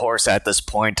dead horse at this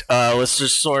point, let's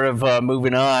just sort of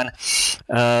moving on.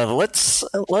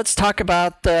 Let's talk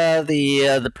about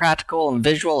the practical and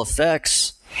visual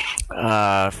effects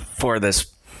for this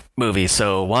movie.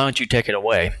 So, why don't you take it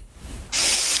away?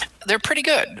 They're pretty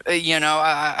good.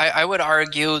 I would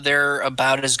argue they're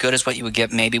about as good as what you would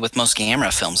get maybe with most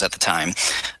Gamera films at the time.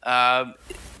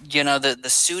 The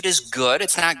suit is good.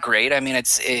 It's not great. I mean,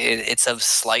 it's of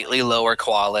slightly lower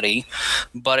quality,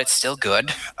 but it's still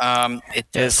good. It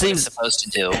does what it's supposed to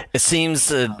do. It seems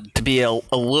to be a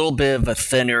little bit of a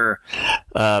thinner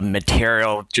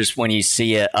material just when you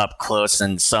see it up close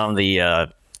in some of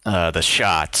the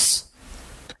shots.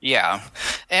 Yeah,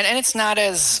 and it's not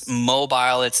as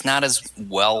mobile. It's not as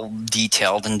well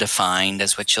detailed and defined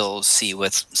as what you'll see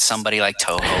with somebody like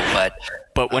Toho.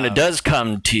 But when it does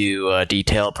come to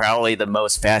detail, probably the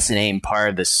most fascinating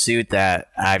part of the suit that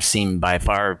I've seen by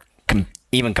far,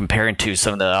 even comparing to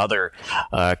some of the other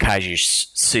kaiju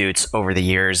suits over the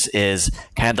years, is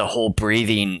kind of the whole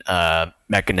breathing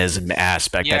mechanism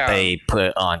aspect that they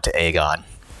put onto Agon.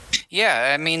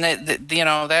 Yeah, I mean,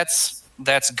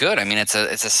 that's good. I mean, it's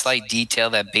a slight detail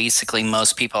that basically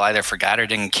most people either forgot or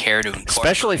didn't care to incorporate.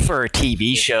 Especially for a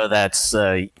TV show that's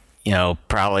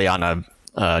probably on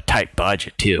a tight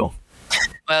budget too.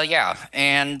 Well, yeah,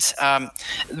 and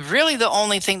really the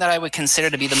only thing that I would consider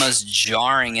to be the most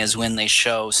jarring is when they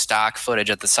show stock footage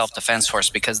at the Self-Defense Force,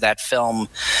 because that film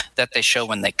that they show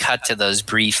when they cut to those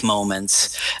brief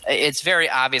moments, it's very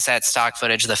obvious that stock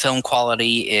footage, the film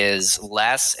quality is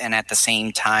less, and at the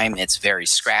same time, it's very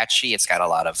scratchy. It's got a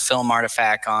lot of film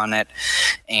artifact on it,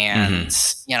 and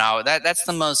that's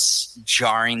the most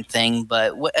jarring thing.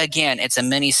 But again, it's a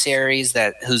miniseries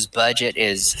whose budget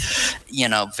is,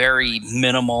 very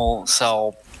minimal.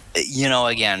 So,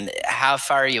 again, how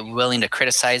far are you willing to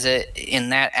criticize it? In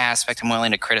that aspect, I'm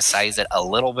willing to criticize it a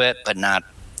little bit, but not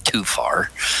too far.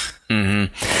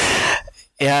 Mm-hmm.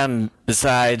 Yeah,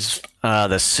 besides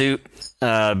the suit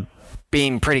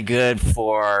being pretty good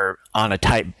on a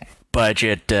tight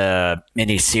budget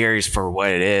mini-series for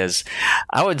what it is,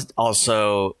 I would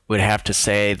have to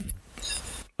say,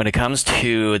 when it comes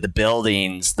to the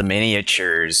buildings, the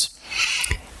miniatures,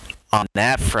 on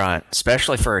that front,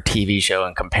 especially for a TV show,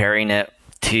 and comparing it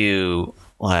to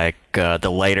like the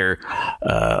later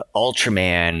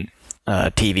Ultraman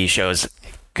TV shows,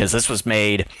 because this was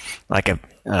made like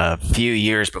a few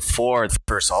years before the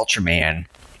first Ultraman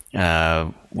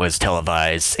was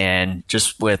televised, and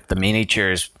just with the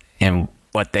miniatures and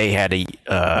what they had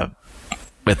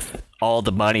with all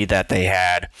the money that they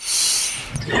had,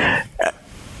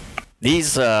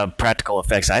 these practical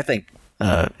effects, I think,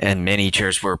 and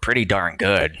miniatures were pretty darn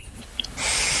good.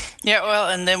 Yeah, well,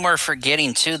 and then we're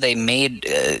forgetting too, they made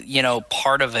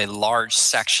part of a large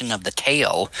section of the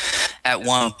tail at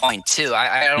one point too.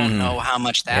 I don't know how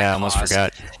much that cost. I almost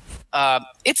forgot.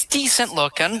 It's decent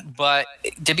looking, but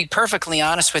to be perfectly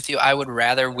honest with you, I would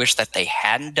rather wish that they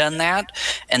hadn't done that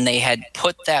and they had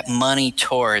put that money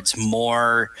towards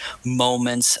more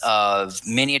moments of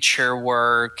miniature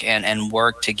work and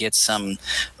work to get some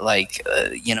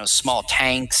small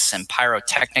tanks and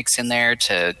pyrotechnics in there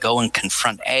to go and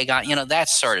confront Agon, that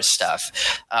sort of stuff.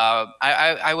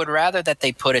 I would rather that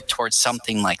they put it towards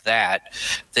something like that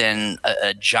than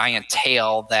a giant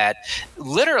tail that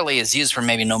literally is used for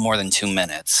maybe no more than 2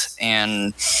 minutes.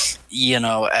 And,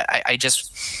 I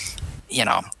just,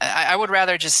 I would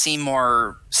rather just see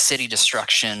more city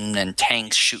destruction and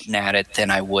tanks shooting at it than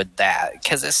I would that.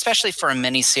 Because especially for a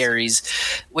miniseries,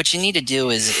 what you need to do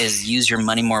is use your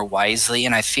money more wisely.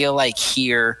 And I feel like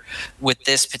here with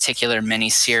this particular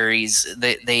miniseries,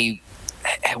 they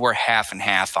were half and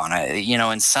half on it.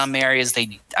 In some areas,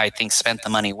 I think spent the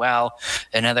money well.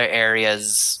 In other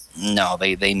areas, no,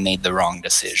 they made the wrong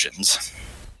decisions.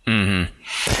 Mm-hmm.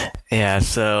 Yeah,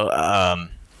 so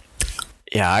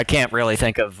I can't really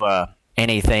think of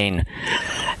anything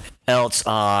else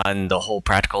on the whole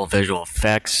practical visual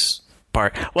effects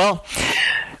part. Well,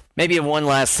 maybe one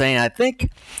last thing. I think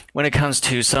when it comes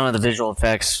to some of the visual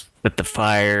effects with the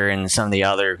fire and some of the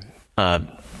other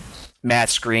matte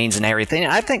screens and everything,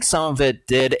 I think some of it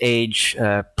did age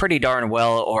pretty darn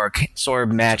well, or sort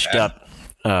of matched up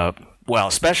well,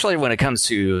 especially when it comes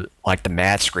to like the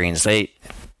matte screens.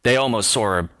 They almost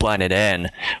sort of blended in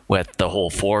with the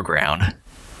whole foreground.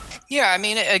 Yeah, I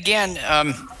mean, again,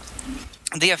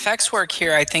 the effects work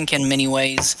here, I think, in many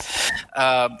ways,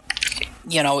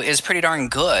 is pretty darn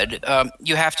good.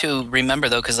 You have to remember,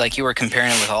 though, because like you were comparing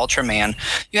it with Ultraman,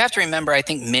 you have to remember, I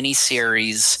think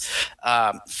miniseries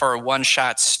for a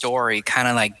one-shot story kind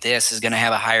of like this is going to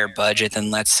have a higher budget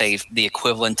than, let's say, the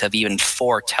equivalent of even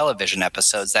 4 television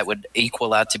episodes that would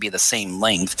equal out to be the same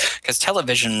length. Because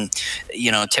television,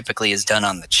 typically is done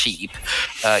on the cheap,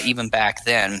 even back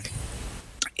then.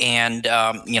 And,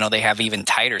 they have even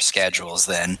tighter schedules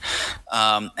then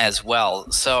as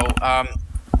well. So, on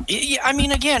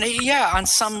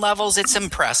some levels it's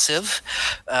impressive,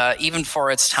 even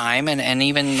for its time. And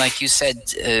even like you said,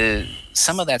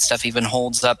 some of that stuff even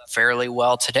holds up fairly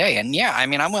well today. And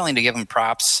I'm willing to give them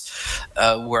props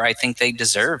where I think they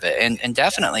deserve it. And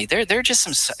definitely, there are just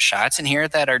some shots in here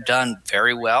that are done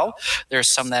very well. There's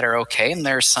some that are okay, and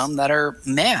there's some that are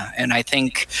meh. And I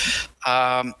think,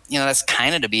 that's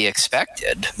kind of to be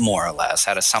expected, more or less,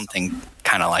 out of something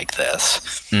kind of like this.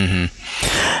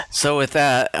 Mm-hmm. So with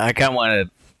that, I kind of want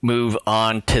to move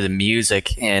on to the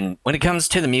music. And when it comes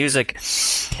to the music,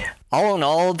 all in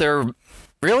all, there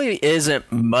really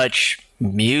isn't much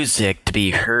music to be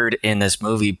heard in this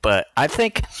movie. But I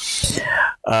think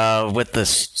with the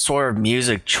sort of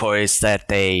music choice that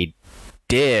they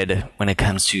did when it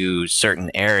comes to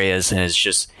certain areas, and it's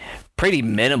just pretty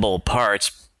minimal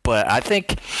parts, but I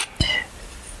think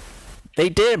they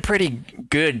did a pretty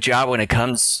good job when it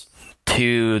comes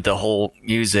to the whole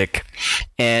music,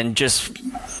 and just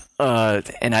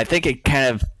and I think it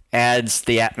kind of adds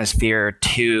the atmosphere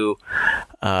to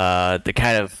the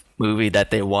kind of movie that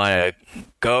they want to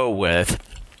go with.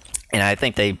 And I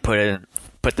think they put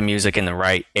the music in the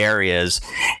right areas.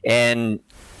 And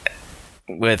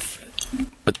with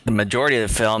the majority of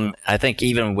the film, I think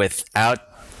even without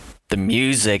the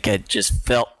music, it just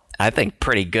felt, I think,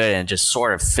 pretty good, and just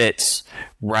sort of fits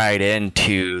right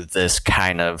into this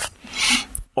kind of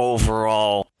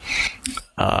overall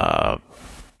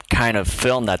kind of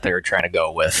film that they were trying to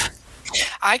go with.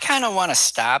 I kind of want to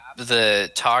stop the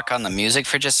talk on the music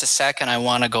for just a second. I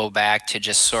want to go back to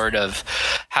just sort of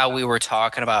how we were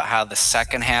talking about how the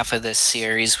second half of this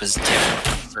series was different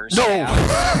from the first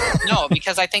half. No,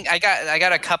 because I think I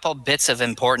got a couple bits of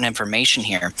important information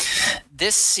here.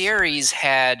 This series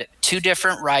had 2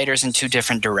 different writers and 2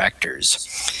 different directors.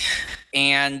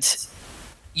 And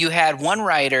you had one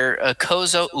writer,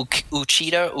 Kozo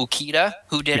Ukida,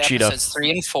 who did episodes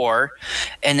 3 and 4.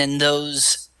 And then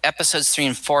those episodes 3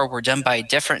 and 4 were done by a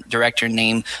different director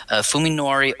named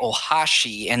Fuminori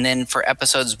Ohashi. And then for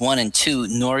episodes 1 and 2,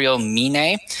 Norio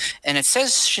Mine. And it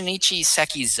says Shinichi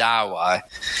Sekizawa,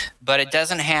 but it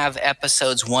doesn't have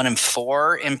episodes 1 and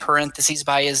 4 in parentheses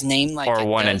by his name, like or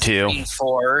 1 and 2. 3 and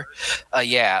 4,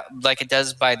 like it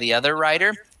does by the other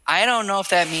writer. I don't know if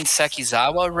that means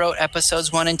Sekizawa wrote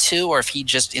episodes 1 and 2, or if he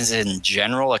just is in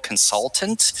general a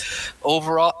consultant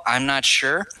overall. I'm not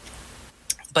sure.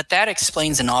 But that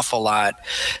explains an awful lot,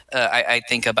 I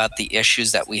think, about the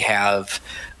issues that we have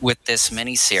with this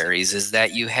miniseries, is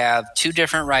that you have 2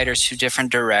 different writers, 2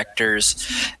 different directors.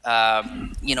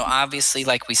 Obviously,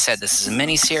 like we said, this is a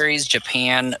miniseries.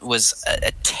 Japan was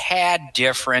a tad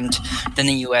different than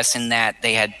the U.S. in that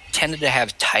they had tended to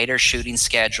have tighter shooting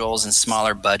schedules and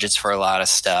smaller budgets for a lot of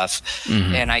stuff.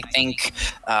 Mm-hmm. And I think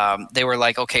they were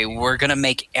like, okay, we're going to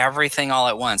make everything all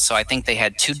at once. So I think they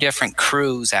had 2 different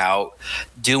crews out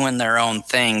doing their own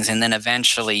things, and then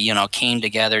eventually, came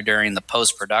together during the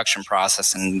post-production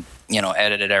process and,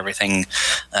 edited everything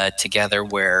together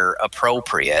where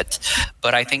appropriate.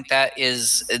 But I think that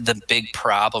is the big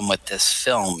problem with this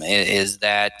film, is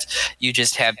that you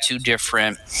just have 2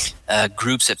 different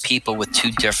groups of people with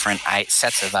 2 different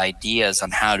sets of ideas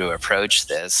on how to approach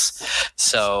this.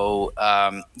 So,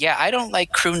 I don't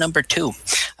like crew number 2.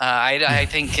 I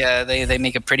think they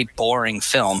make a pretty boring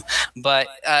film. But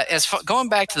going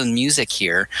back to the music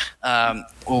here,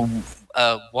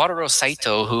 Wataru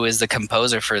Saito, who is the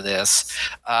composer for this,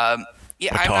 I'm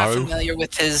not familiar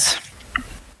with his.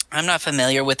 I'm not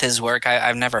familiar with his work.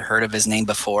 I've never heard of his name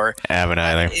before. I haven't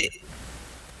either.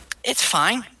 It's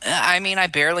fine. I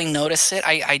barely notice it.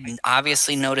 I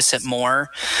obviously notice it more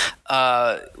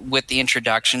with the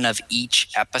introduction of each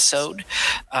episode.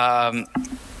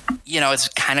 It's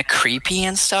kind of creepy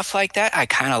and stuff like that. I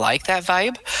kind of like that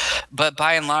vibe. But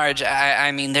by and large,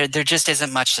 there just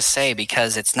isn't much to say,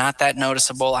 because it's not that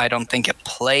noticeable. I don't think it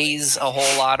plays a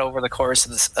whole lot over the course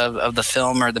of the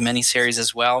film or the miniseries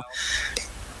as well.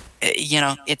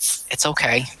 It's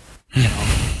okay.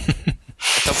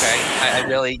 It's okay. I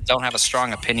really don't have a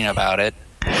strong opinion about it.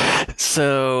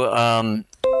 So,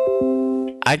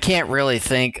 I can't really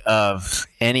think of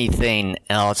anything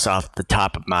else off the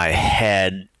top of my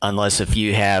head, unless if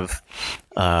you have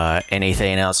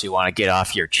anything else you want to get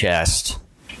off your chest?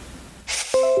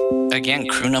 Again,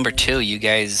 crew number 2, you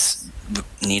guys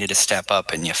needed to step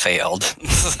up and you failed.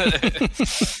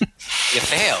 You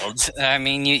failed. I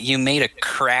mean, you made a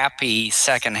crappy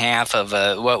second half of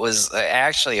what was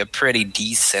actually a pretty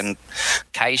decent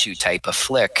kaiju type of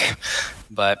flick.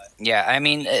 But yeah, I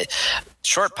mean,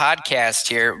 short podcast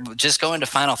here. Just go into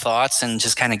final thoughts and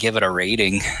just kind of give it a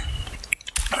rating.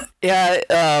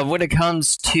 Yeah, when it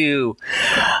comes to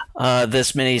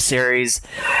this miniseries,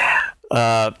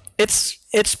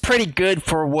 it's pretty good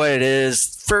for what it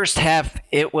is. First half,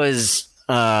 it was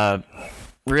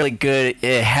really good.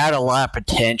 It had a lot of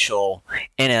potential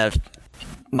in a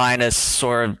minus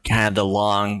sort of kind of the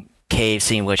long cave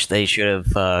scene, which they should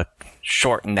have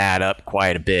shortened that up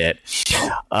quite a bit.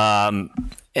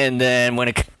 And then when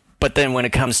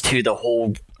it comes to the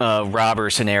whole robber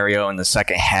scenario in the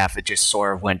second half, it just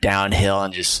sort of went downhill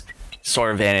and just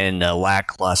sort of in a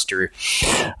lackluster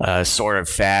sort of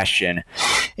fashion.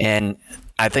 And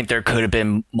I think there could have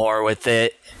been more with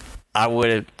it. I would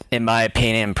have, in my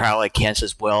opinion, probably Kent's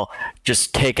as well,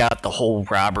 just take out the whole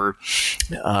robber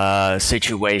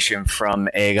situation from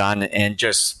Agon and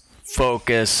just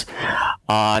focus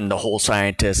on the whole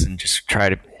scientist and just try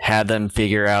to have them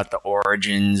figure out the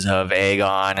origins of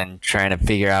Agon and trying to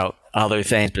figure out other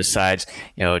things besides,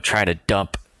 trying to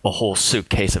dump a whole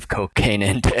suitcase of cocaine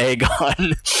into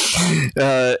Agon.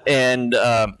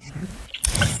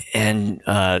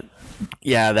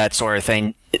 Yeah, that sort of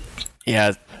thing.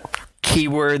 Yeah.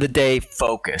 Keyword of the day,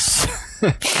 focus.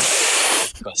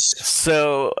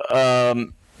 So,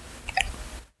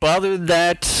 but other than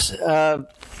that,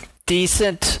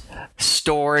 decent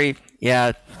story.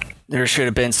 Yeah, there should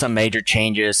have been some major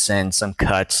changes and some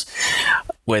cuts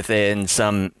within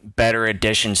some better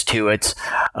additions to it.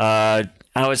 I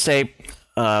would say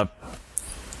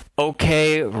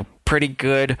okay, pretty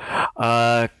good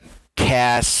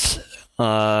cast,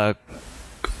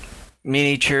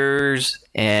 miniatures,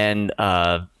 and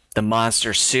the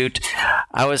monster suit.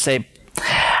 I would say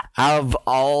out of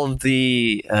all of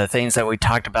the things that we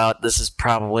talked about, this is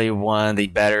probably one of the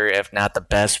better, if not the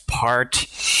best part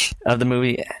of the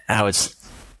movie.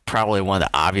 Probably one of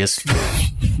the obvious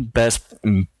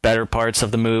better parts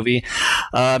of the movie.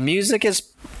 Music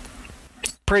is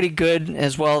pretty good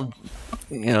as well.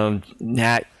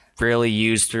 Not really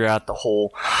used throughout the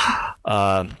whole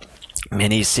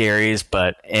miniseries,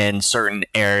 but in certain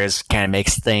areas kind of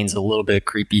makes things a little bit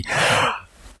creepy.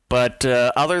 But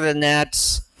other than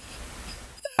that,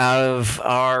 out of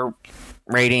our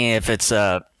rating, if it's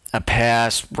a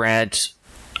pass, rent,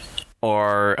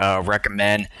 or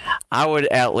recommend, I would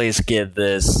at least give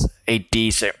this a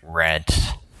decent rent.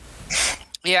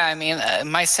 Yeah, I mean,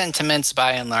 my sentiments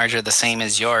by and large are the same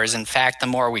as yours. In fact, the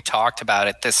more we talked about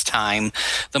it this time,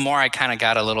 the more I kind of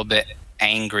got a little bit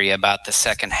angry about the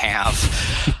second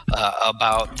half,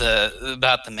 about the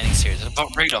miniseries,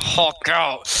 about ready to Hulk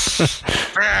out.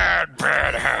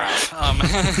 bad half.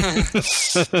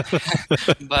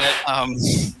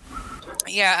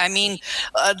 Yeah, I mean,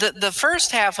 the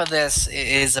first half of this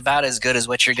is about as good as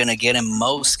what you're going to get in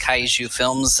most kaiju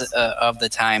films of the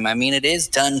time. I mean, it is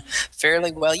done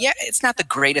fairly well. Yeah, it's not the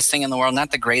greatest thing in the world,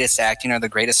 not the greatest acting or the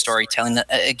greatest storytelling.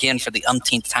 Again, for the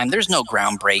umpteenth time, there's no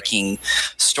groundbreaking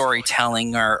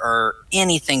storytelling or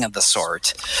anything of the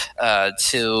sort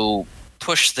to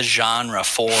push the genre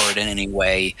forward in any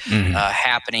way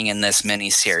happening in this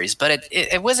miniseries. But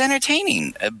it was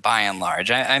entertaining by and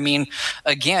large. I mean,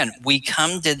 again, we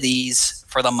come to these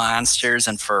for the monsters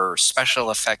and for special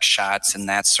effects shots and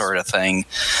that sort of thing.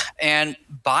 And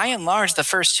by and large, the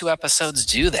first 2 episodes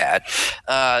do that.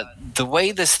 The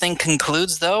way this thing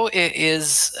concludes, though, it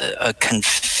is a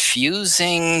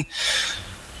confusing,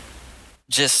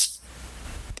 just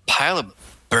pile of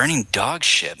burning dog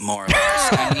shit, more or less.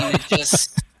 I mean, it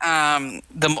just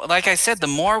like I said, the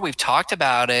more we've talked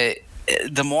about it,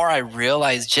 the more I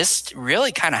realize just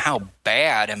really kind of how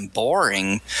bad and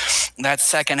boring that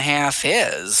second half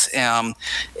is.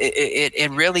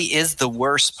 It really is the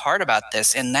worst part about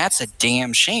this, and that's a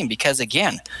damn shame because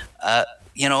again,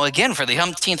 for the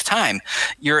umpteenth time,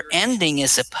 your ending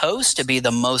is supposed to be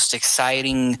the most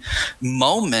exciting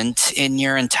moment in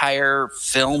your entire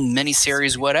film,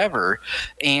 miniseries, whatever.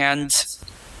 And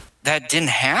that didn't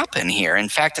happen here. In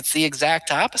fact, it's the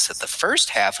exact opposite. The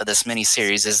first half of this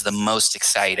miniseries is the most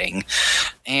exciting.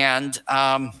 And,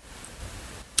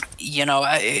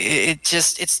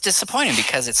 it's disappointing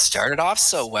because it started off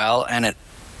so well and it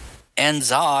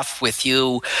ends off with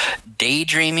you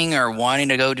daydreaming or wanting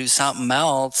to go do something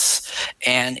else,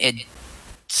 and it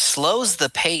slows the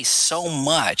pace so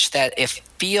much that it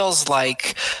feels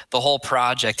like the whole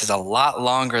project is a lot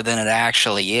longer than it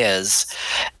actually is.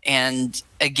 And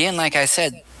again, like I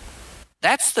said,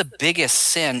 that's the biggest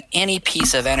sin any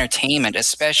piece of entertainment,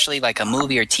 especially like a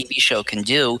movie or TV show, can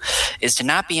do, is to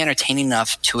not be entertaining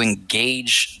enough to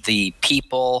engage the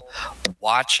people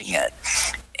watching it.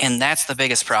 And that's the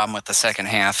biggest problem with the second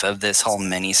half of this whole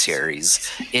miniseries.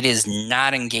 It is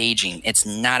not engaging. It's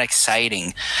not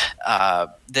exciting.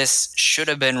 This should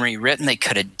have been rewritten. They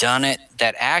could have done it.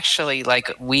 That actually,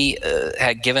 like we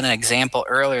had given an example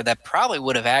earlier, that probably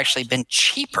would have actually been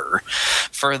cheaper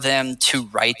for them to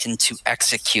write and to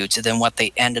execute than what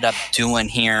they ended up doing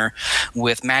here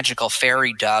with magical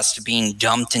fairy dust being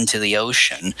dumped into the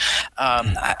ocean.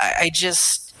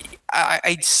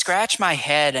 I scratch my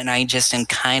head and I just am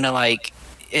kind of like,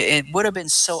 it would have been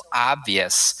so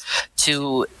obvious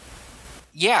to,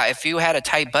 if you had a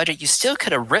tight budget, you still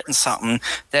could have written something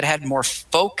that had more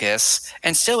focus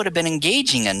and still would have been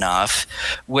engaging enough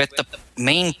with the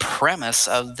main premise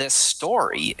of this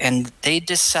story. And they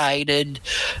decided,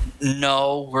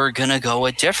 no, we're going to go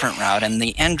a different route. And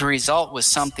the end result was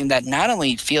something that not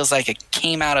only feels like it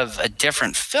came out of a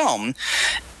different film,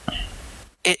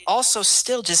 it also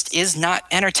still just is not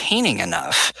entertaining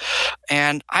enough.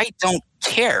 And I don't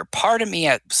care. Part of me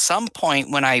at some point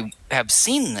when I have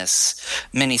seen this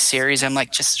miniseries, I'm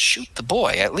like, just shoot the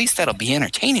boy. At least that'll be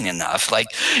entertaining enough. Like,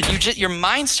 your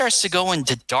mind starts to go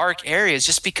into dark areas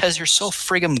just because you're so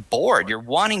friggin' bored. You're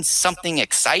wanting something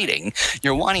exciting.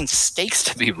 You're wanting stakes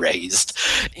to be raised.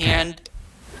 And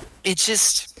it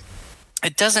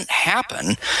doesn't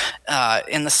happen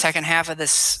in the second half of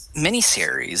this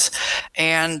miniseries.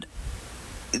 And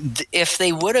if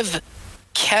they would have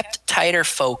kept tighter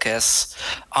focus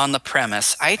on the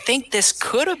premise, I think this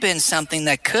could have been something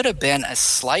that could have been a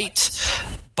slight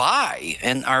buy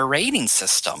in our rating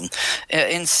system.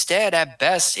 Instead, at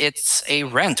best, it's a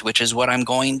rent, which is what I'm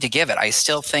going to give it. I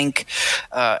still think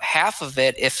half of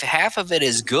it, if half of it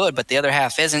is good, but the other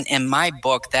half isn't, in my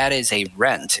book, that is a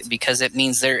rent, because it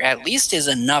means there at least is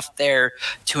enough there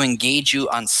to engage you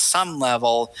on some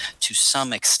level to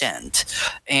some extent.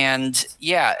 And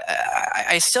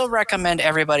I still recommend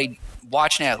everybody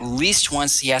watching it at least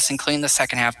once, including the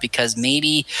second half, because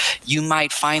maybe you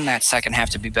might find that second half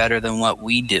to be better than what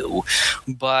we do.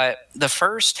 But the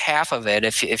first half of it,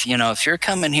 if you're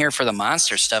coming here for the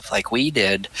monster stuff like we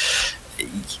did,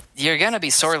 you're going to be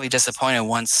sorely disappointed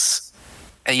once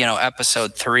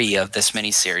episode 3 of this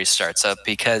miniseries starts up,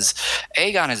 because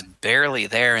Agon is barely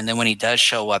there, and then when he does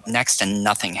show up, next to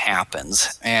nothing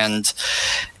happens, and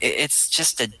it's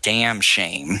just a damn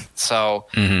shame. So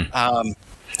two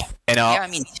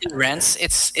rents,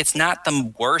 it's not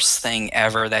the worst thing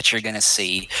ever that you're going to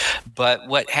see. But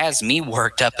what has me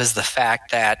worked up is the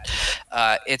fact that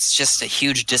it's just a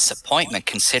huge disappointment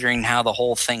considering how the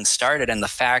whole thing started, and the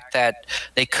fact that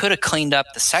they could have cleaned up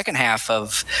the second half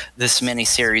of this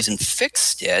miniseries and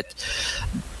fixed it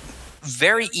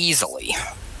very easily.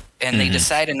 And they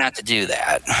decided not to do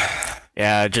that.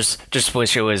 Yeah, just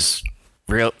wish it was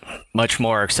much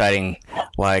more exciting,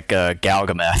 like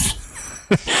Galgameth.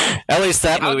 At least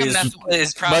that movie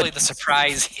is probably the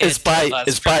surprise hit. It's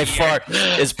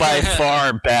by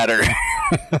far better.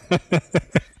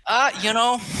 I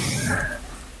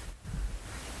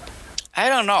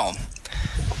don't know.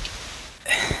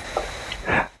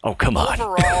 Oh, come on.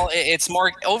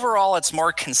 Overall, it's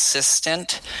more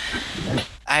consistent.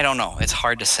 I don't know. It's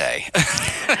hard to say.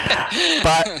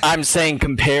 But I'm saying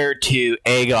compared to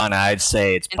Agon, I'd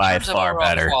say it's by far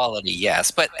better. Quality,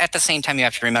 yes. But at the same time, you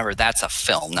have to remember that's a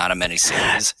film, not a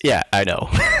miniseries. Yeah, I know.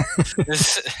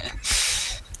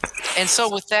 And so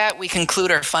with that, we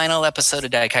conclude our final episode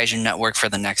of Daikaiju Network for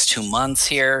the next 2 months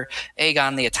here.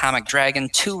 Agon the Atomic Dragon,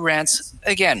 2 rents.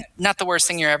 Again, not the worst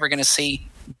thing you're ever going to see,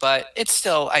 but it's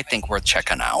still, I think, worth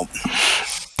checking out.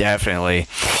 Definitely.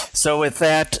 So with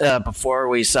that, before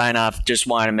we sign off, just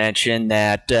want to mention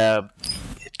that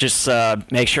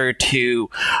make sure to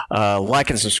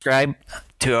like and subscribe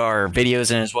to our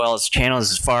videos, and as well as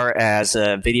channels as far as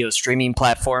video streaming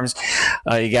platforms.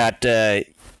 You got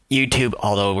YouTube,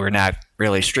 although we're not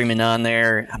really streaming on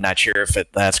there. I'm not sure if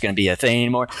that's going to be a thing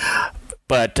anymore.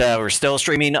 But we're still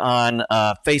streaming on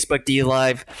Facebook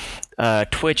DLive,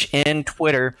 Twitch, and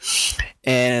Twitter.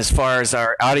 And as far as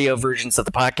our audio versions of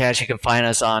the podcast, you can find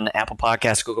us on Apple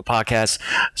Podcasts, Google Podcasts,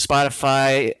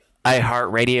 Spotify,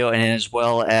 iHeartRadio, and as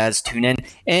well as TuneIn.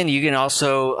 And you can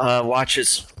also watch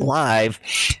us live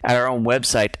at our own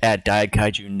website at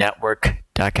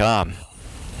DaikaijuNetwork.com.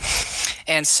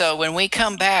 And so when we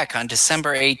come back on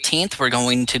December 18th, we're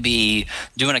going to be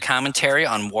doing a commentary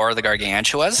on War of the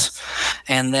Gargantuas.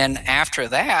 And then after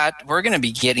that, we're going to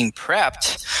be getting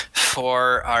prepped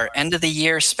for our end of the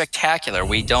year spectacular.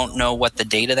 We don't know what the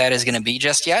date of that is going to be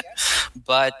just yet,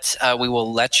 but we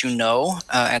will let you know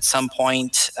at some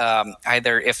point,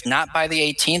 either if not by the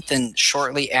 18th, then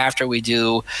shortly after we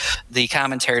do the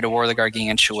commentary to War of the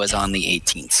Gargantuas on the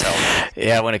 18th. So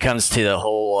yeah, when it comes to the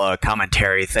whole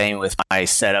commentary thing with my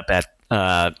setup at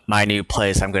my new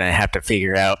place, I'm going to have to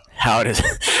figure out how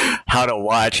to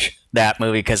watch that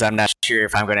movie, because I'm not sure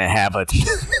if I'm going to have a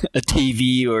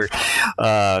TV or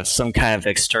some kind of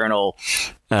external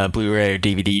Blu-ray or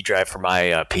DVD drive for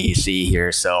my PC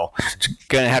here. So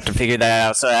going to have to figure that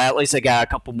out. So at least I got a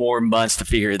couple more months to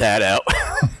figure that out.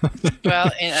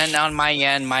 Well, and on my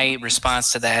end, my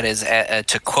response to that is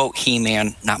to quote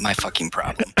He-Man, not my fucking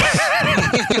problem.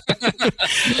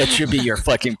 It should be your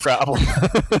fucking problem.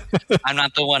 I'm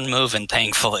not the one moving,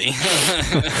 thankfully.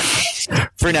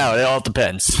 For now, it all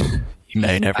depends. You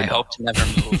may never know. I hope to never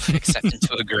move, except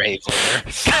into a grave later.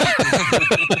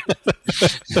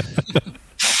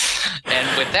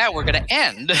 And with that, we're going to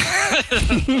end.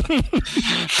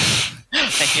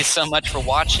 Thank you so much for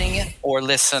watching or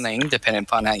listening, depending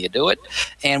upon how you do it.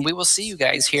 And we will see you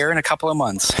guys here in a couple of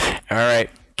months. All right.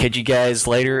 Catch you guys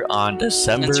later on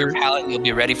December. Since your palate, you'll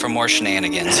be ready for more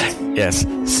shenanigans. Yes.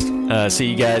 See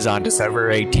you guys on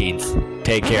December 18th.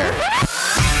 Take care.